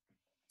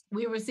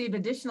 We received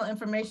additional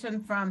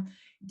information from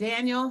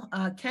Daniel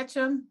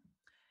Ketchum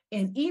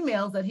in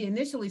emails that he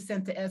initially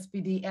sent to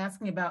SPD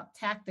asking about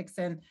tactics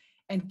and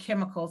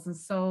chemicals. And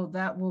so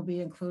that will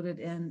be included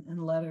in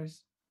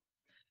letters.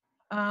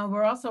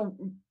 We're also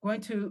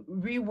going to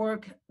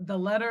rework the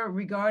letter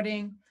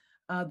regarding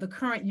the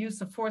current use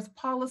of force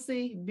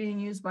policy being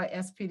used by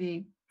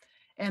SPD.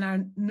 And our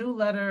new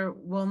letter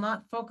will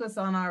not focus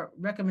on our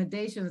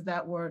recommendations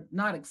that were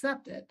not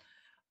accepted,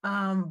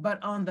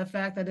 but on the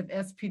fact that if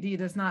SPD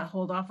does not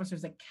hold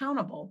officers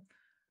accountable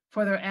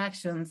for their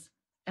actions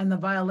and the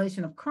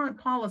violation of current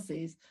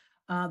policies,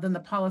 then the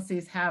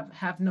policies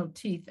have no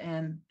teeth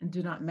and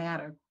do not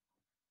matter.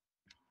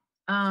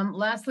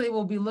 Lastly,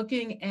 we'll be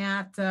looking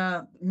at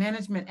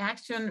management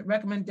action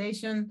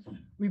recommendation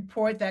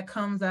report that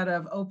comes out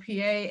of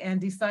OPA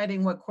and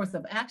deciding what course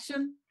of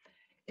action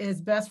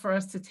is best for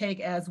us to take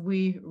as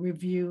we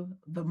review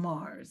the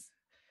MARS.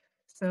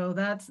 So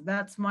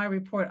that's my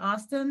report.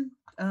 Austin,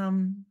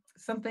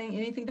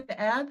 anything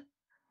to add?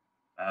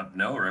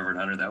 No, Reverend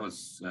Hunter, that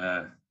was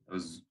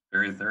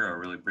very thorough.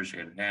 Really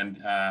appreciate it.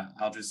 And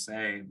I'll just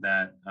say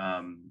that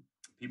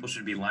people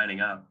should be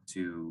lining up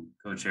to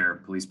co-chair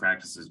police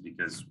practices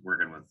because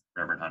working with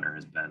Reverend Hunter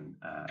has been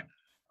a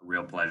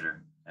real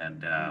pleasure.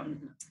 And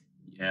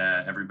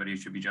yeah, everybody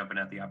should be jumping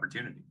at the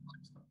opportunity.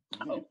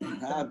 Oh,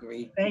 I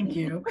agree. Thank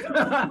you.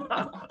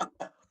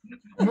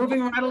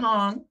 Moving right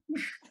along.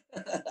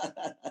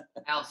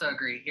 I also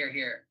agree.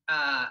 Here.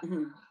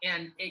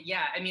 And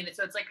yeah, I mean,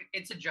 so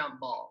it's a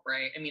jump ball,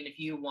 right? I mean, if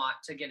you want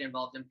to get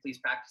involved in police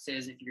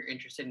practices, if you're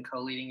interested in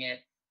co-leading it,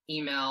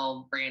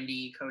 email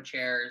Brandy,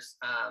 co-chairs.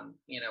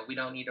 We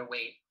don't need to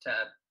wait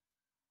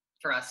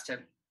for us to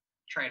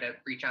try to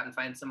reach out and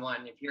find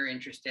someone. If you're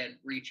interested,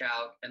 reach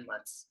out and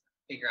let's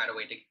figure out a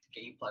way to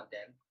get you plugged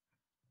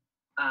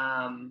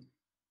in.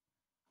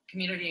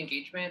 Community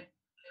engagement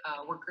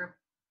work group.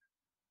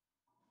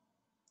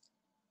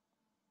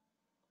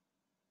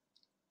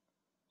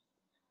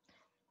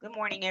 Good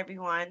morning,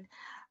 everyone.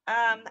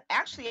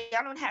 Actually,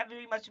 I don't have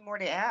very much more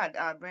to add.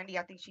 Brandy,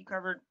 I think she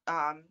covered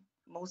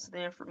most of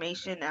the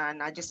information,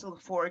 and I just look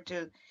forward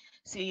to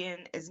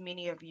seeing as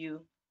many of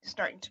you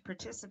starting to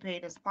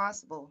participate as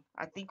possible.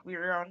 I think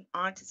we're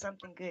on to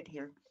something good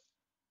here.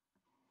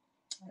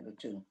 I do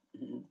too.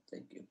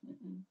 Thank you.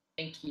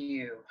 Thank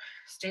you.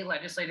 State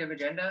legislative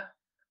agenda.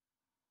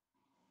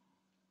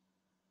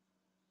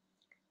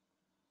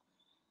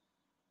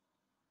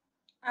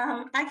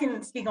 I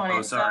can speak on it.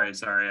 Oh, sorry.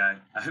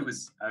 I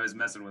was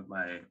messing with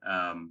my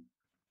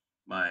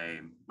my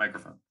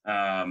microphone.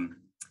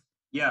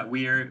 Yeah,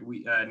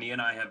 Nia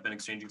and I have been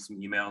exchanging some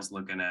emails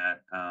looking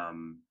at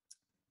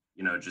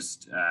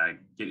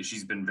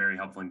she's been very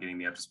helpful in getting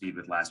me up to speed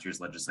with last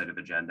year's legislative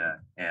agenda,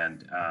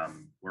 and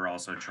we're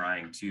also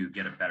trying to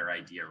get a better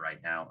idea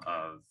right now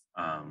of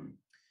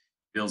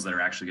bills that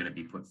are actually going to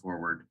be put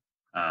forward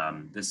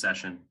this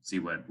session. See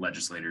what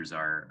legislators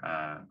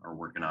are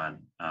working on.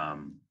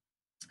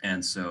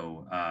 And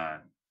so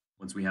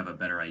once we have a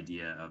better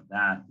idea of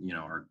that,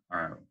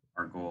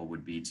 our goal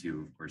would be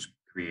to, of course,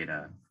 create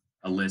a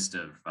list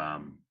of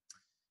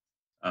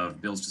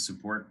bills to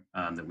support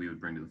that we would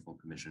bring to the full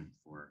commission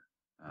for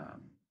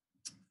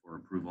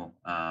approval.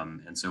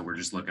 And so we're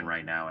just looking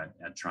right now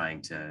at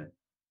trying to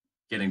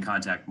get in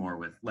contact more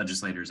with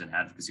legislators and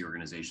advocacy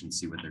organizations,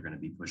 see what they're going to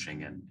be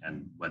pushing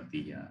and what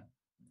the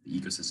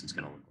ecosystem is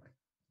going to look like.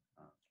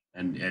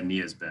 And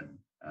Nia's been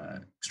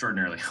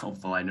extraordinarily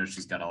helpful. I know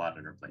she's got a lot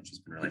on her plate. She's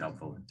been really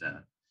helpful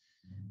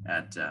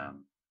at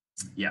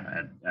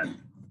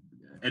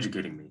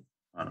educating me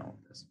on all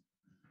of this.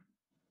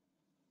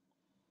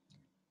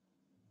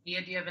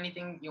 Nia, do you have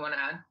anything you want to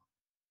add?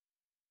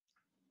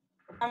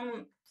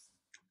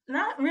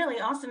 Not really.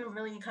 Austin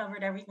really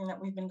covered everything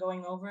that we've been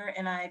going over,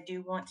 and I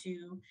do want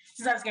to,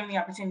 since I was given the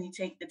opportunity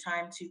to take the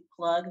time to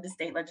plug the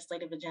State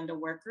Legislative Agenda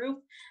Work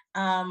Group.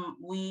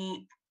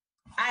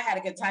 I had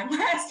a good time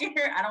last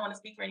year. I don't want to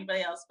speak for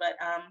anybody else, but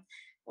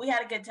we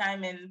had a good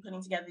time in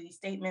putting together these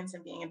statements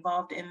and being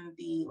involved in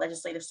the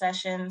legislative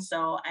session.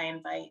 So I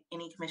invite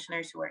any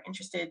commissioners who are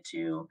interested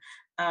to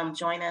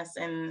join us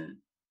in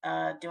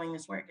doing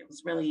this work. It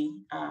was really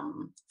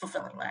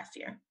fulfilling last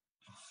year.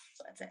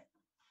 So that's it.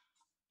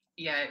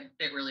 Yeah,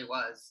 it really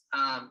was.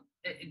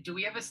 Do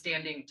we have a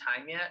standing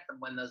time yet of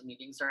when those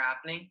meetings are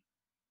happening?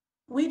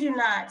 We do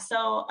not.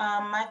 So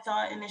my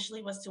thought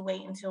initially was to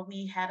wait until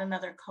we had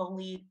another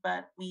co-lead,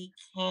 but we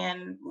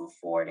can move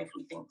forward if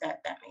we think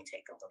that that may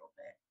take a little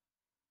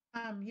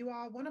bit. You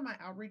all, one of my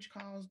outreach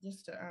calls,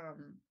 just to,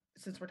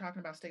 since we're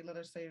talking about state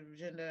legislative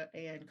agenda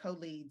and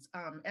co-leads,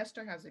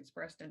 Esther has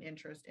expressed an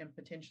interest in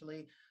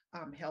potentially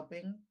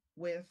helping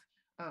with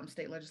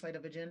state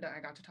legislative agenda. I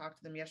got to talk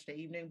to them yesterday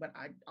evening, but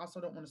I also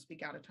don't want to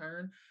speak out of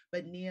turn.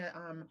 But Nia,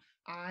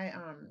 I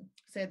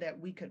said that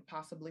we could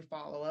possibly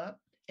follow up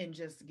and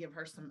just give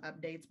her some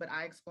updates, but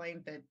I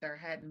explained that there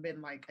hadn't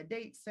been like a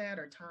date set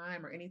or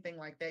time or anything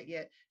like that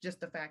yet, just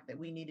the fact that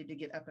we needed to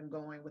get up and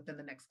going within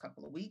the next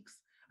couple of weeks,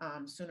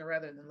 sooner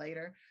rather than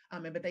later.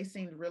 But they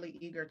seemed really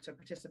eager to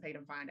participate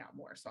and find out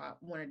more. So I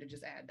wanted to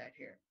just add that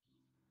here.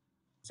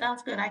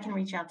 Sounds good. I can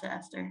reach out to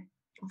Esther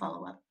and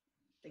follow up.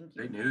 Thank you.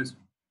 Great news.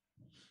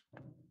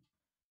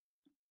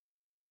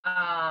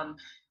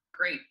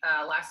 Great.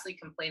 Lastly,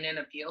 complainant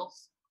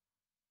appeals.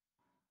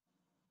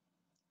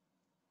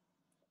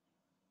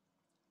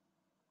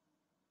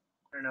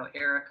 I don't know,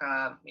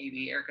 Erica,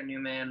 maybe Erica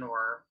Newman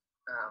or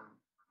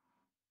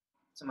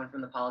someone from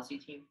the policy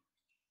team.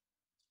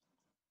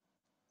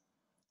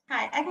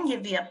 Hi, I can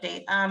give the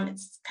update.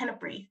 It's kind of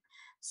brief.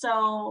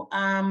 So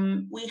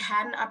we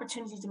had an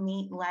opportunity to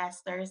meet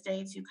last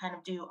Thursday to kind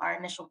of do our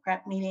initial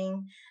prep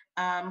meeting.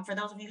 For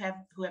those of you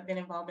who have been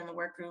involved in the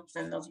work groups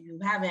and those of you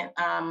who haven't,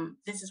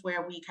 this is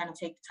where we kind of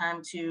take the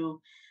time to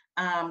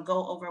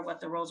go over what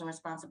the roles and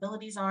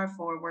responsibilities are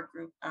for work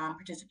group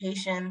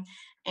participation,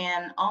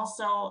 and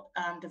also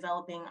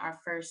developing our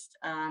first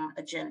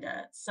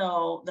agenda.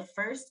 So the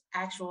first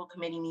actual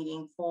committee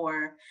meeting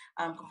for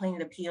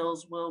complainant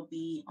appeals will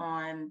be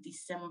on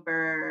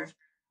December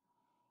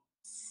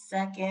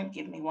 2nd.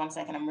 Give me 1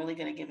 second. I'm really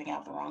good at giving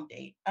out the wrong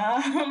date.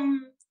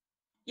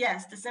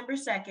 Yes, December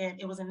 2nd.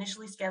 It was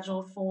initially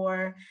scheduled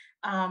for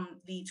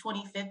the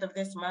 25th of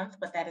this month,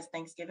 but that is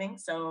Thanksgiving,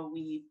 so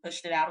we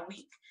pushed it out a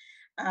week.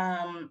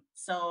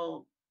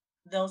 So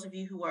those of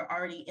you who are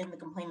already in the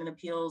complainant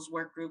appeals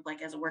work group,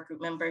 like as a work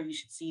group member, you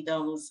should see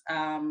those.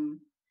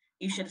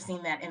 You should have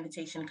seen that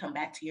invitation come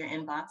back to your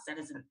inbox. That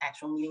is an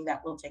actual meeting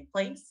that will take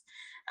place.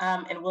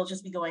 And we'll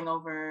just be going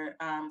over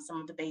some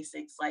of the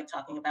basics, like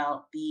talking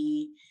about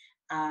the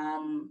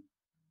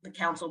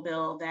council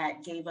bill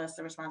that gave us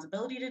the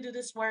responsibility to do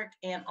this work,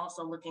 and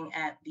also looking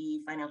at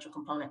the financial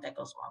component that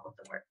goes along with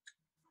the work.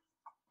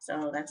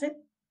 So that's it.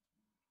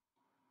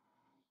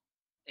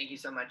 Thank you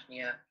so much,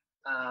 Nia.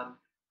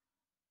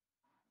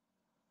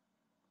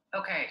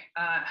 Okay,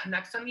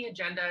 next on the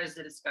agenda is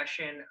the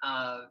discussion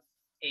of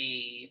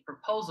a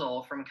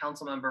proposal from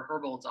Councilmember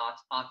Herbold's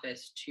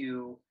office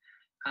to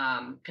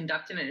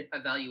conduct an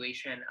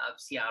evaluation of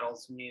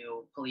Seattle's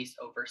new police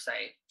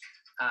oversight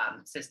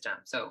system.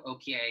 So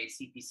OPA,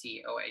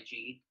 CPC,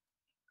 OIG.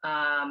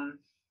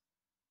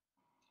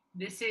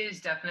 This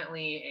is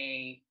definitely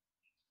a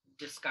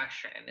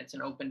discussion. It's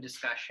an open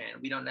discussion.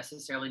 We don't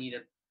necessarily need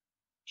to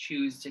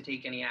choose to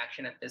take any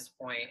action at this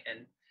point.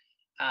 And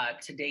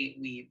to date,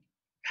 we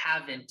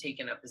haven't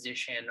taken a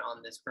position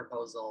on this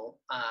proposal.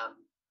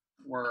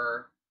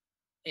 We're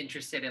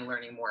interested in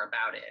learning more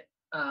about it.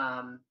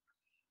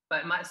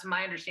 But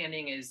my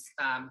understanding is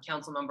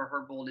Councilmember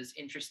Herbold is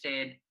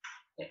interested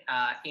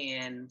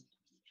in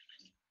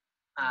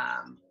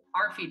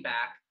our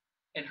feedback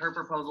and her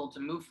proposal to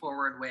move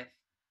forward with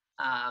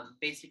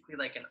basically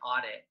like an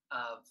audit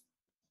of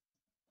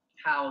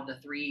how the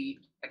three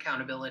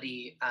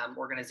accountability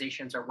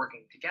organizations are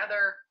working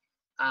together,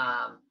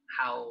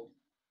 how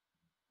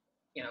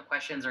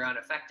questions around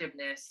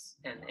effectiveness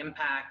and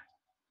impact.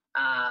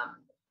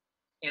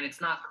 And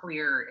it's not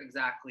clear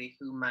exactly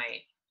who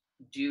might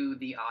do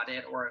the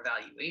audit or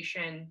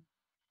evaluation.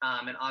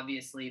 And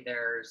obviously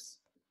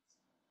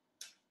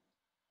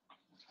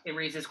it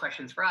raises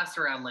questions for us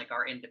around like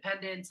our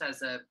independence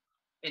as a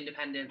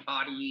independent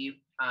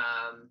body,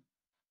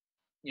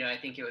 I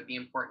think it would be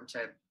important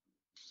to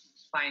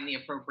find the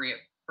appropriate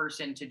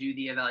person to do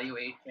the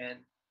evaluation.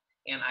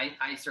 And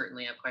I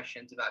certainly have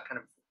questions about kind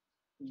of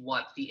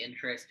what the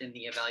interest in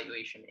the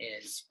evaluation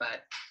is,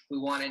 but we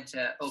wanted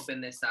to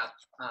open this up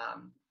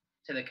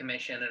to the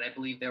commission, and I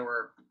believe there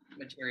were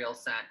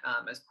materials sent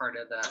as part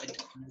of the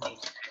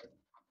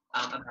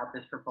about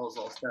this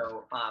proposal.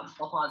 So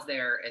I'll pause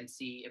there and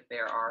see if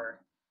there are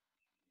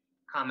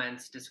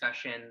comments,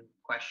 discussion,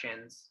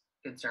 questions,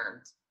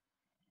 concerns.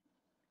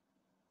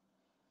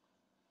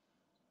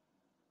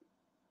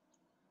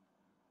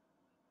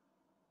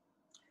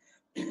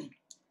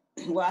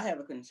 Well, I have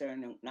a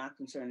concern, and my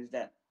concern is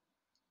that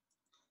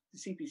the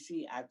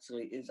CPC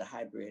actually is a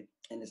hybrid,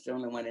 and it's the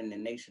only one in the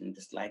nation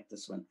just like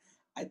this one,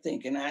 I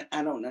think. And I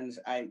don't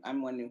understand.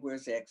 I'm wondering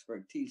where's the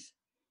expertise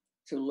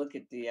to look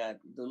at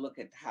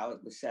how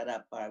it was set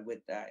up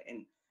with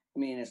and I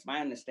mean, it's my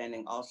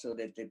understanding also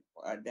that the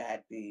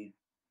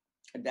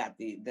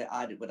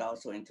audit would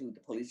also include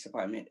the police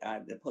department,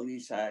 the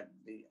police,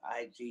 the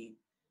IG,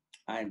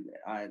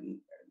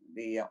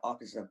 the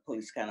Office of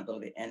Police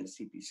Accountability, and the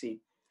CPC.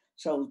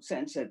 So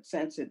since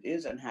it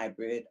is a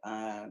hybrid,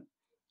 and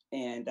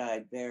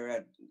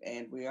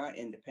we are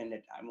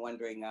independent, I'm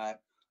wondering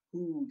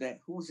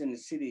who's in the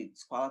city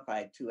that's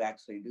qualified to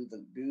actually do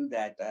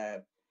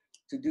the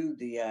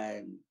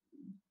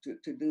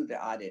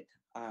audit,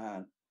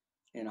 and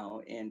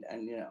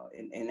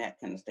that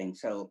kind of thing.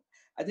 So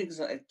I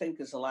think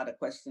there's a lot of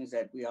questions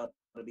that we ought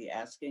to be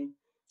asking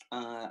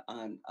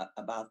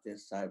about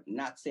this. I'm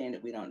not saying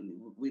that we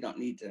don't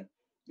need to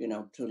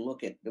to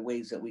look at the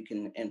ways that we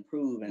can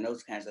improve and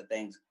those kinds of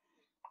things.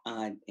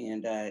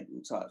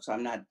 So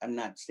I'm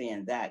not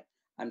saying that.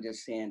 I'm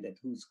just saying that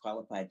who's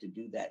qualified to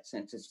do that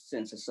since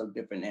it's so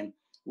different, and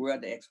where are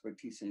the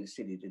expertise in the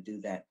city to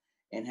do that,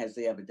 and has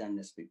they ever done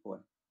this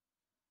before?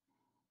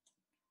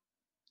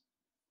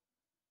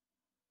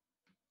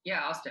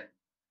 Yeah, Austin.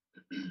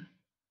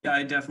 Yeah,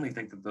 I definitely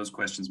think that those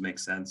questions make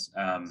sense.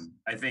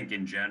 I think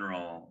in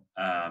general,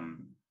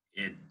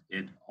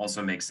 it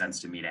also makes sense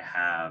to me to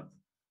have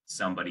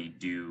somebody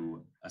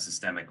do a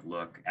systemic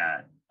look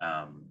at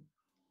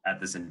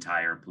this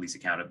entire police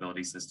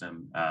accountability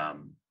system.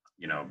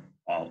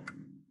 All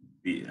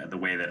the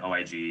way that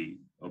OIG,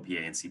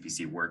 OPA, and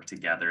CPC work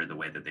together, the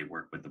way that they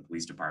work with the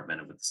police department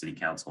and with the city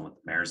council and with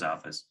the mayor's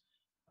office.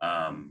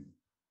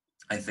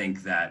 I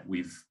think that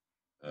we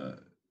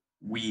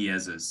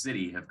as a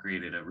city have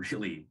created a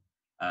really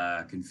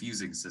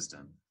confusing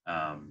system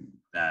and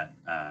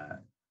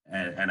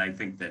I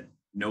think that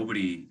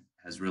nobody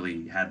has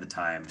really had the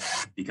time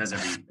because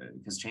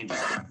changes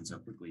happen so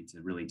quickly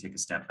to really take a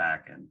step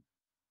back and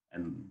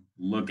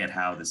look at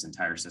how this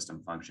entire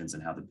system functions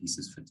and how the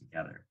pieces fit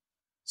together.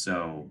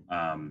 So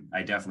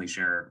I definitely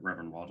share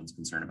Reverend Walden's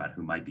concern about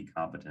who might be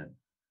competent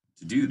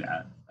to do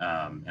that.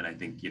 And I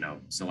think,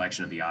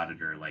 selection of the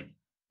auditor, like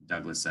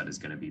Douglas said, is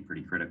going to be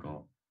pretty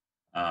critical.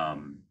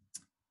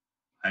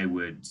 I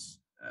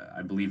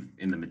believe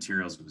in the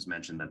materials it was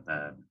mentioned that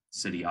the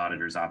city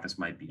auditor's office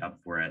might be up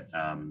for it.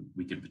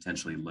 We could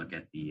potentially look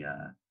at the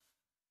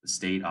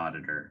state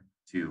auditor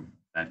too.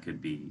 That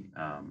could be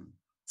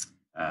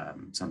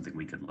something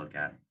we could look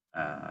at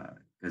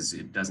because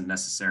it doesn't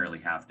necessarily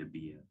have to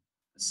be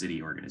a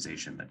city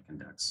organization that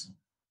conducts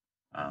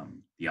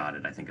the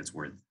audit. I think it's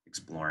worth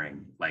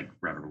exploring, like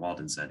Reverend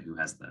Walden said, who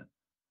has the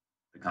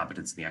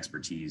competence and the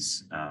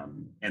expertise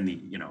and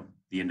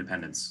the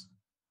independence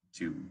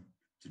to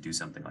do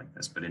something like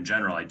this. But in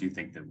general, I do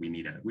think that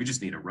we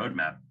just need a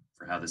roadmap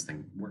for how this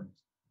thing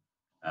works.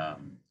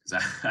 Because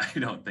I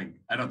don't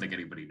think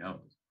anybody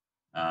knows.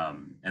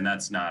 And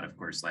that's not, of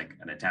course, like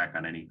an attack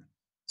on any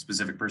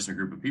specific person or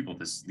group of people.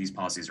 These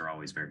policies are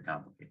always very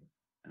complicated,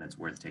 and it's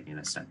worth taking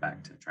a step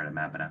back to try to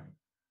map it out.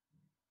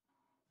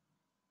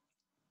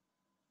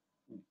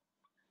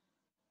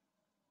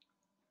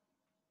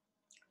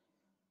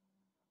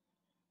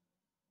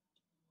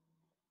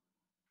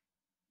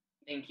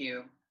 Thank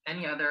you.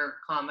 Any other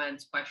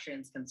comments,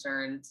 questions,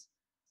 concerns?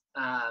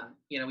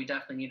 We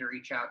definitely need to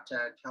reach out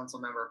to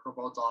Councilmember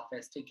Herbold's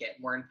office to get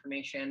more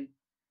information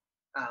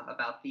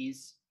about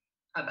this.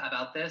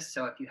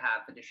 So if you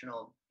have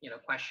additional,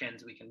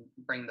 questions, we can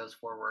bring those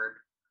forward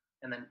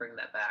and then bring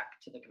that back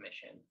to the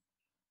commission.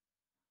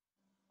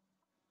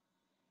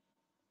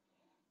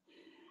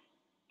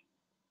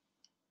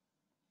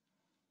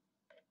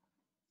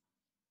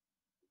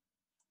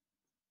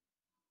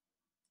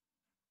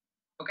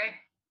 Okay.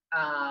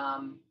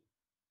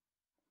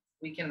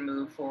 We can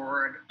move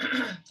forward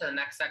to the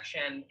next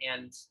section,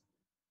 and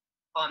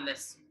on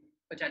this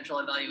potential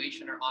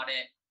evaluation or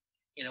audit,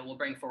 we'll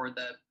bring forward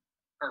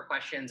our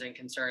questions and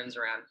concerns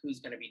around who's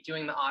going to be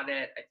doing the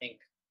audit. I think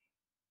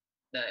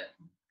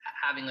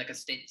having like a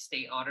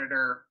state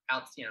auditor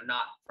out,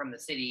 not from the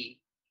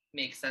city,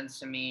 makes sense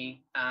to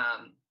me.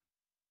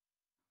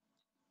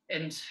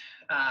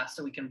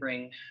 So we can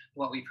bring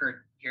what we've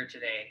heard here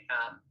today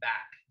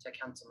back to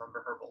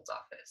Councilmember Herbold's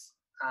office.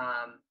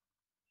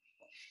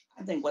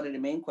 I think one of the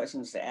main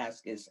questions to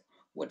ask is,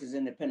 what does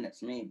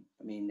independence mean?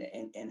 I mean,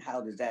 and how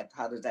does that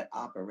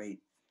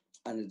operate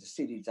under the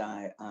city's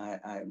under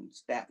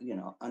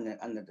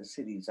the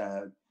city's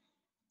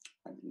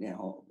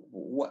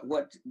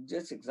what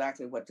just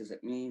exactly what does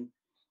it mean,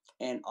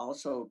 and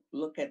also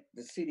look at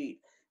the city,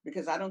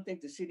 because I don't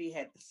think the city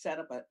had set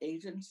up an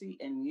agency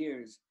in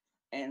years.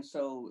 And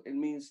so it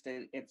means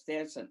that if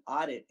there's an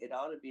audit, it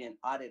ought to be an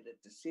audit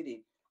at the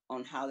city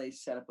on how they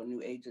set up a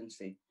new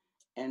agency,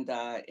 and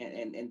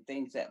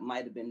things that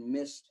might have been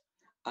missed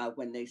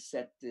when they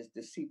set the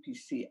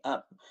CPC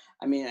up.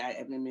 I mean,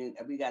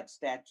 we got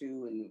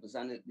statute, and it was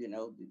under,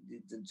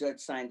 the judge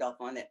signed off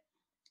on it.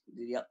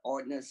 The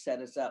ordinance set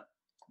us up,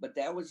 but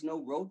there was no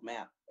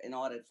roadmap in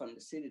order from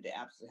the city to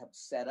actually have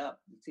set up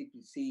the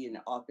CPC and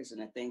the office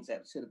and the things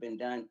that should have been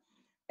done.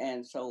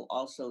 And so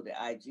also the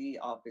IG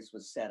office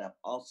was set up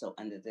also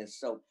under this.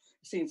 So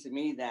it seems to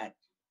me that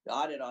the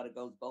audit ought to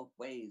go both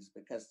ways,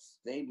 because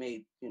they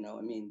made,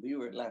 we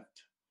were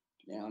left,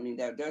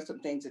 there's some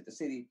things that the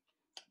city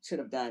should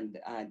have done,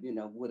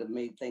 would have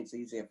made things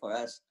easier for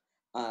us.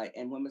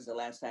 And when was the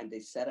last time they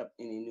set up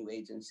any new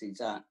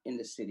agencies in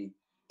the city?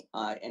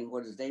 And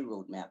what does their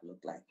roadmap look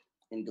like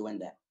in doing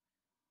that?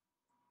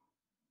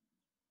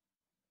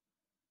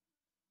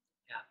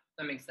 Yeah,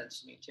 that makes sense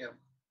to me too.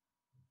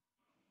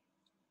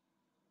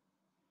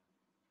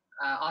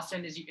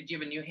 Austin, do you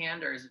have a new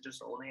hand, or is it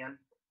just an old hand?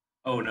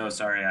 Oh, no,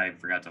 sorry, I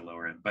forgot to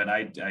lower it. But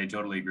I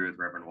totally agree with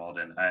Reverend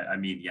Walden. I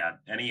mean, yeah,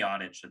 any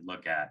audit should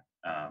look at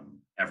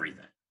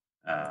everything.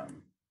 It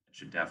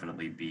should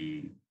definitely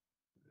be,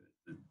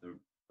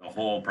 the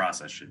whole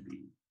process should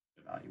be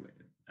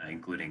evaluated,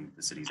 including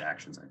the city's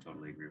actions. I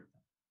totally agree with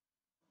that.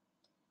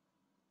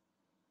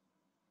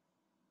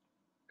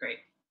 Great.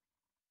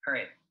 All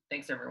right.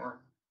 Thanks, everyone.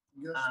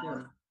 Yes,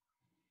 sir.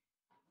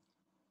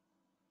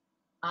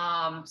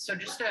 So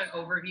just an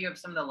overview of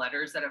some of the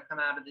letters that have come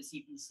out of the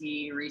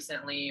CPC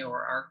recently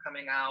or are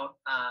coming out.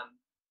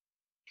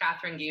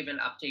 Catherine gave an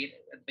update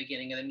at the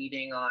beginning of the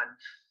meeting on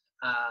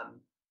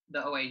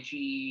the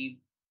OIG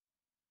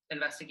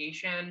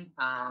investigation.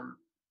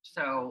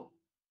 So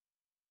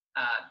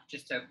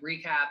just to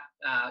recap,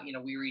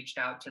 we reached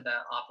out to the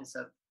Office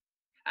of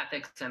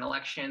Ethics and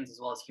Elections as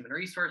well as Human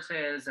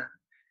Resources.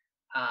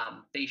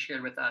 They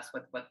shared with us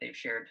what they've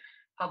shared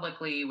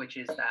publicly, which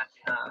is that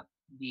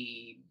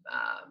the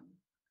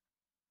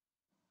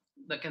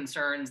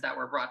concerns that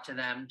were brought to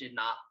them did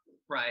not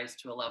rise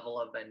to a level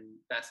of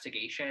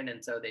investigation,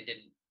 and so they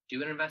didn't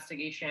do an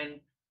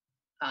investigation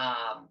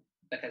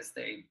because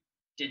they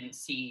didn't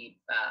see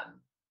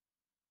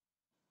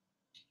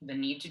the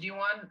need to do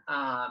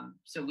one.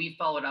 So we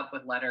followed up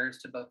with letters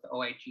to both the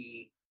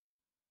OIG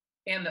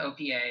and the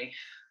OPA,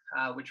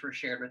 which were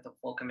shared with the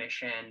full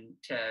commission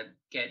to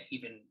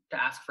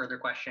ask further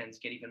questions,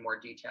 get even more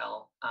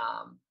detail.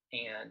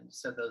 And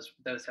so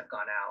those have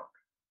gone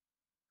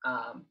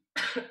out.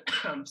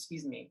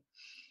 Excuse me.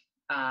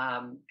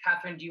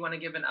 Catherine, do you want to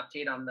give an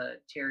update on the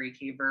Terry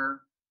Kaber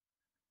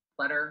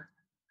letter?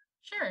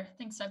 Sure,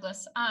 thanks,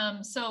 Douglas.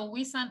 So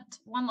we sent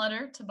one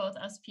letter to both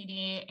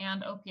SPD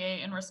and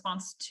OPA in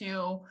response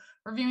to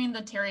reviewing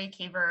the Terry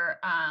Kaber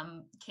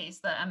case,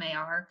 the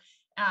MAR.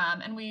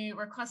 And we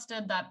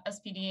requested that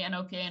SPD and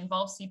OPA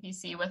involve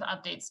CPC with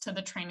updates to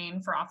the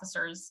training for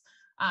officers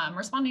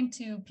responding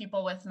to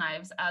people with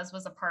knives, as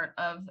was a part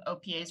of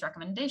OPA's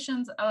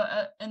recommendations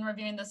in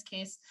reviewing this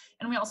case.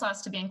 And we also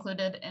asked to be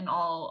included in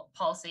all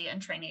policy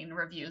and training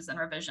reviews and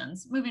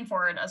revisions moving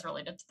forward as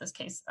related to this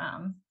case,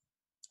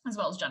 as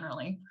well as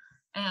generally.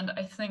 And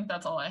I think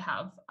that's all I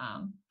have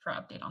for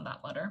update on that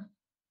letter.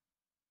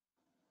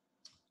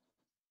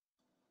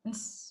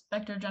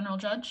 Inspector General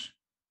Judge.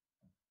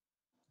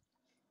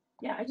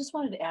 Yeah, I just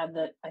wanted to add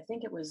that I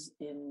think it was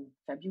in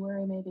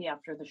February, maybe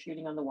after the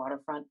shooting on the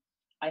waterfront,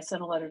 I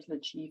sent a letter to the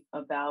chief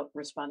about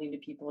responding to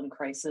people in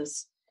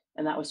crisis.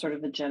 And that was sort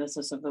of the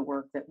genesis of the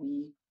work that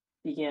we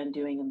began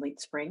doing in late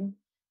spring.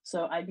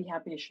 So I'd be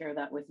happy to share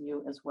that with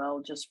you as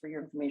well, just for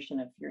your information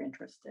if you're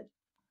interested.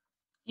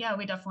 Yeah,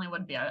 we definitely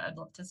would be. I'd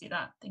love to see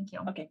that. Thank you.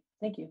 Okay,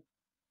 thank you.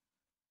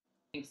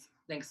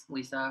 Thanks,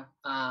 Lisa.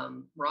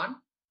 Ron?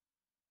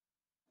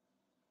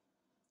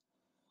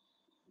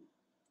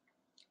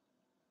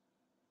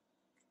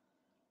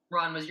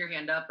 Ron, was your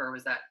hand up, or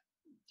was that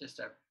just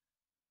a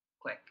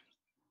click?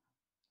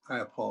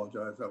 I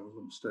apologize. That was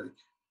a mistake.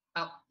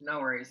 Oh, no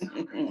worries.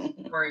 No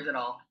worries at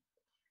all.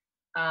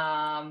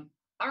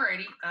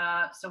 Alrighty,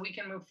 so we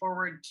can move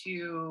forward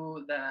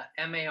to the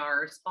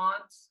MAR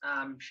response.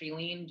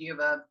 Shailene, do you have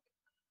a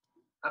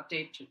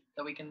update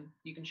that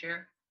you can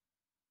share?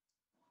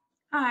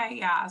 Hi,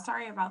 yeah,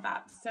 sorry about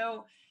that.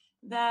 So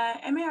the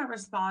MAR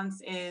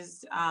response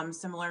is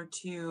similar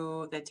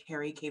to the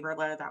Terry Kaber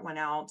letter that went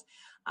out.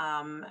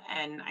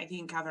 And I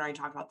think Catherine already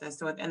talked about this.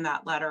 So within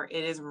that letter,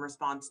 it is in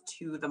response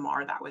to the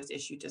MAR that was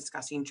issued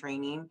discussing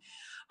training.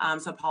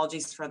 So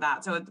apologies for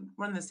that. So it's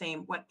one of the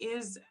same. What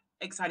is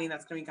exciting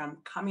that's going to be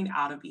coming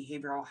out of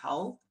behavioral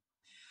health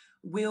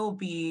will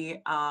be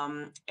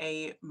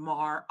a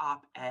MAR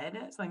op-ed,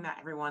 something that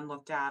everyone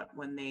looked at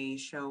when they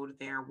showed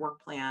their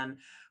work plan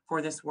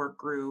for this work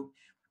group.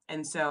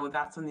 And so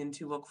that's something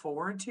to look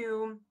forward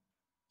to.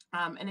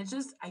 And it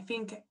just, I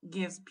think,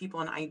 gives people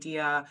an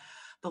idea,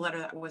 the letter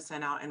that was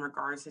sent out in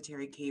regards to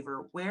Terry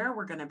Caver, where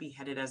we're going to be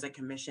headed as a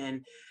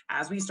commission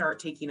as we start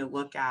taking a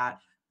look at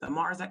the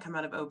MARs that come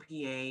out of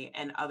OPA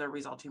and other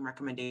resulting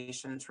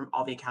recommendations from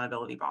all the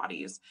accountability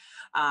bodies.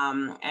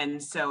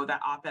 And so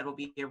that op-ed will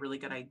be a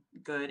really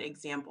good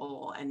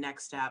example and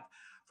next step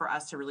for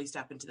us to really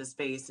step into the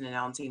space and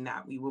announcing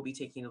that we will be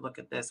taking a look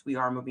at this. We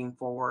are moving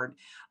forward,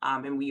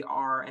 and we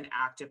are an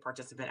active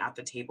participant at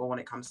the table when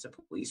it comes to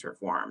police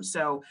reform.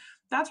 So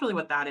that's really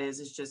what that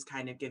is just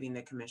kind of giving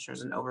the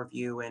commissioners an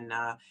overview and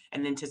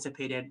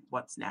anticipated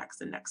what's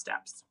next and next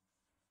steps.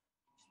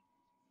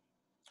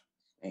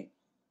 Great.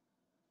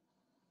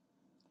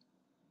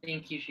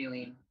 Thank you,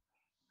 Shailene.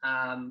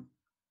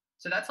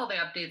 So that's all the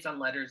updates on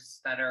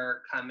letters that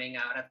are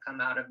have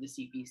come out of the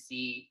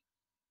CPC.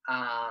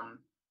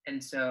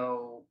 And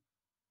so,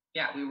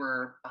 yeah, we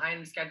were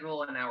behind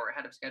schedule and now we're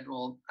ahead of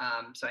schedule.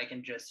 So I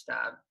can just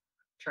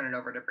turn it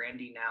over to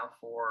Brandy now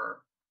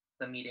for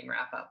the meeting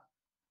wrap up.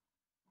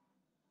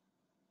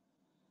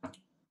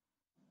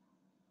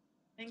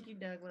 Thank you,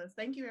 Douglas.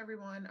 Thank you,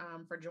 everyone,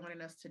 for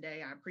joining us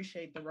today. I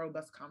appreciate the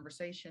robust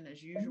conversation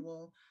as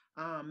usual.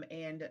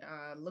 And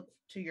look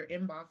to your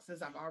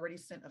inboxes. I've already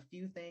sent a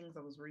few things.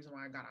 That was the reason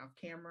why I got off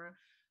camera.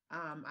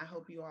 I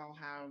hope you all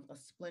have a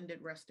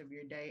splendid rest of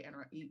your day and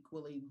an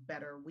equally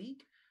better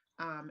week.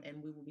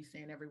 And we will be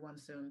seeing everyone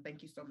soon.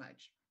 Thank you so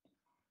much.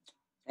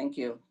 Thank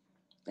you.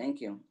 Thank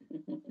you.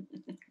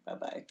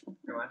 Bye-bye.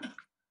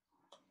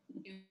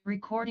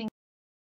 Recording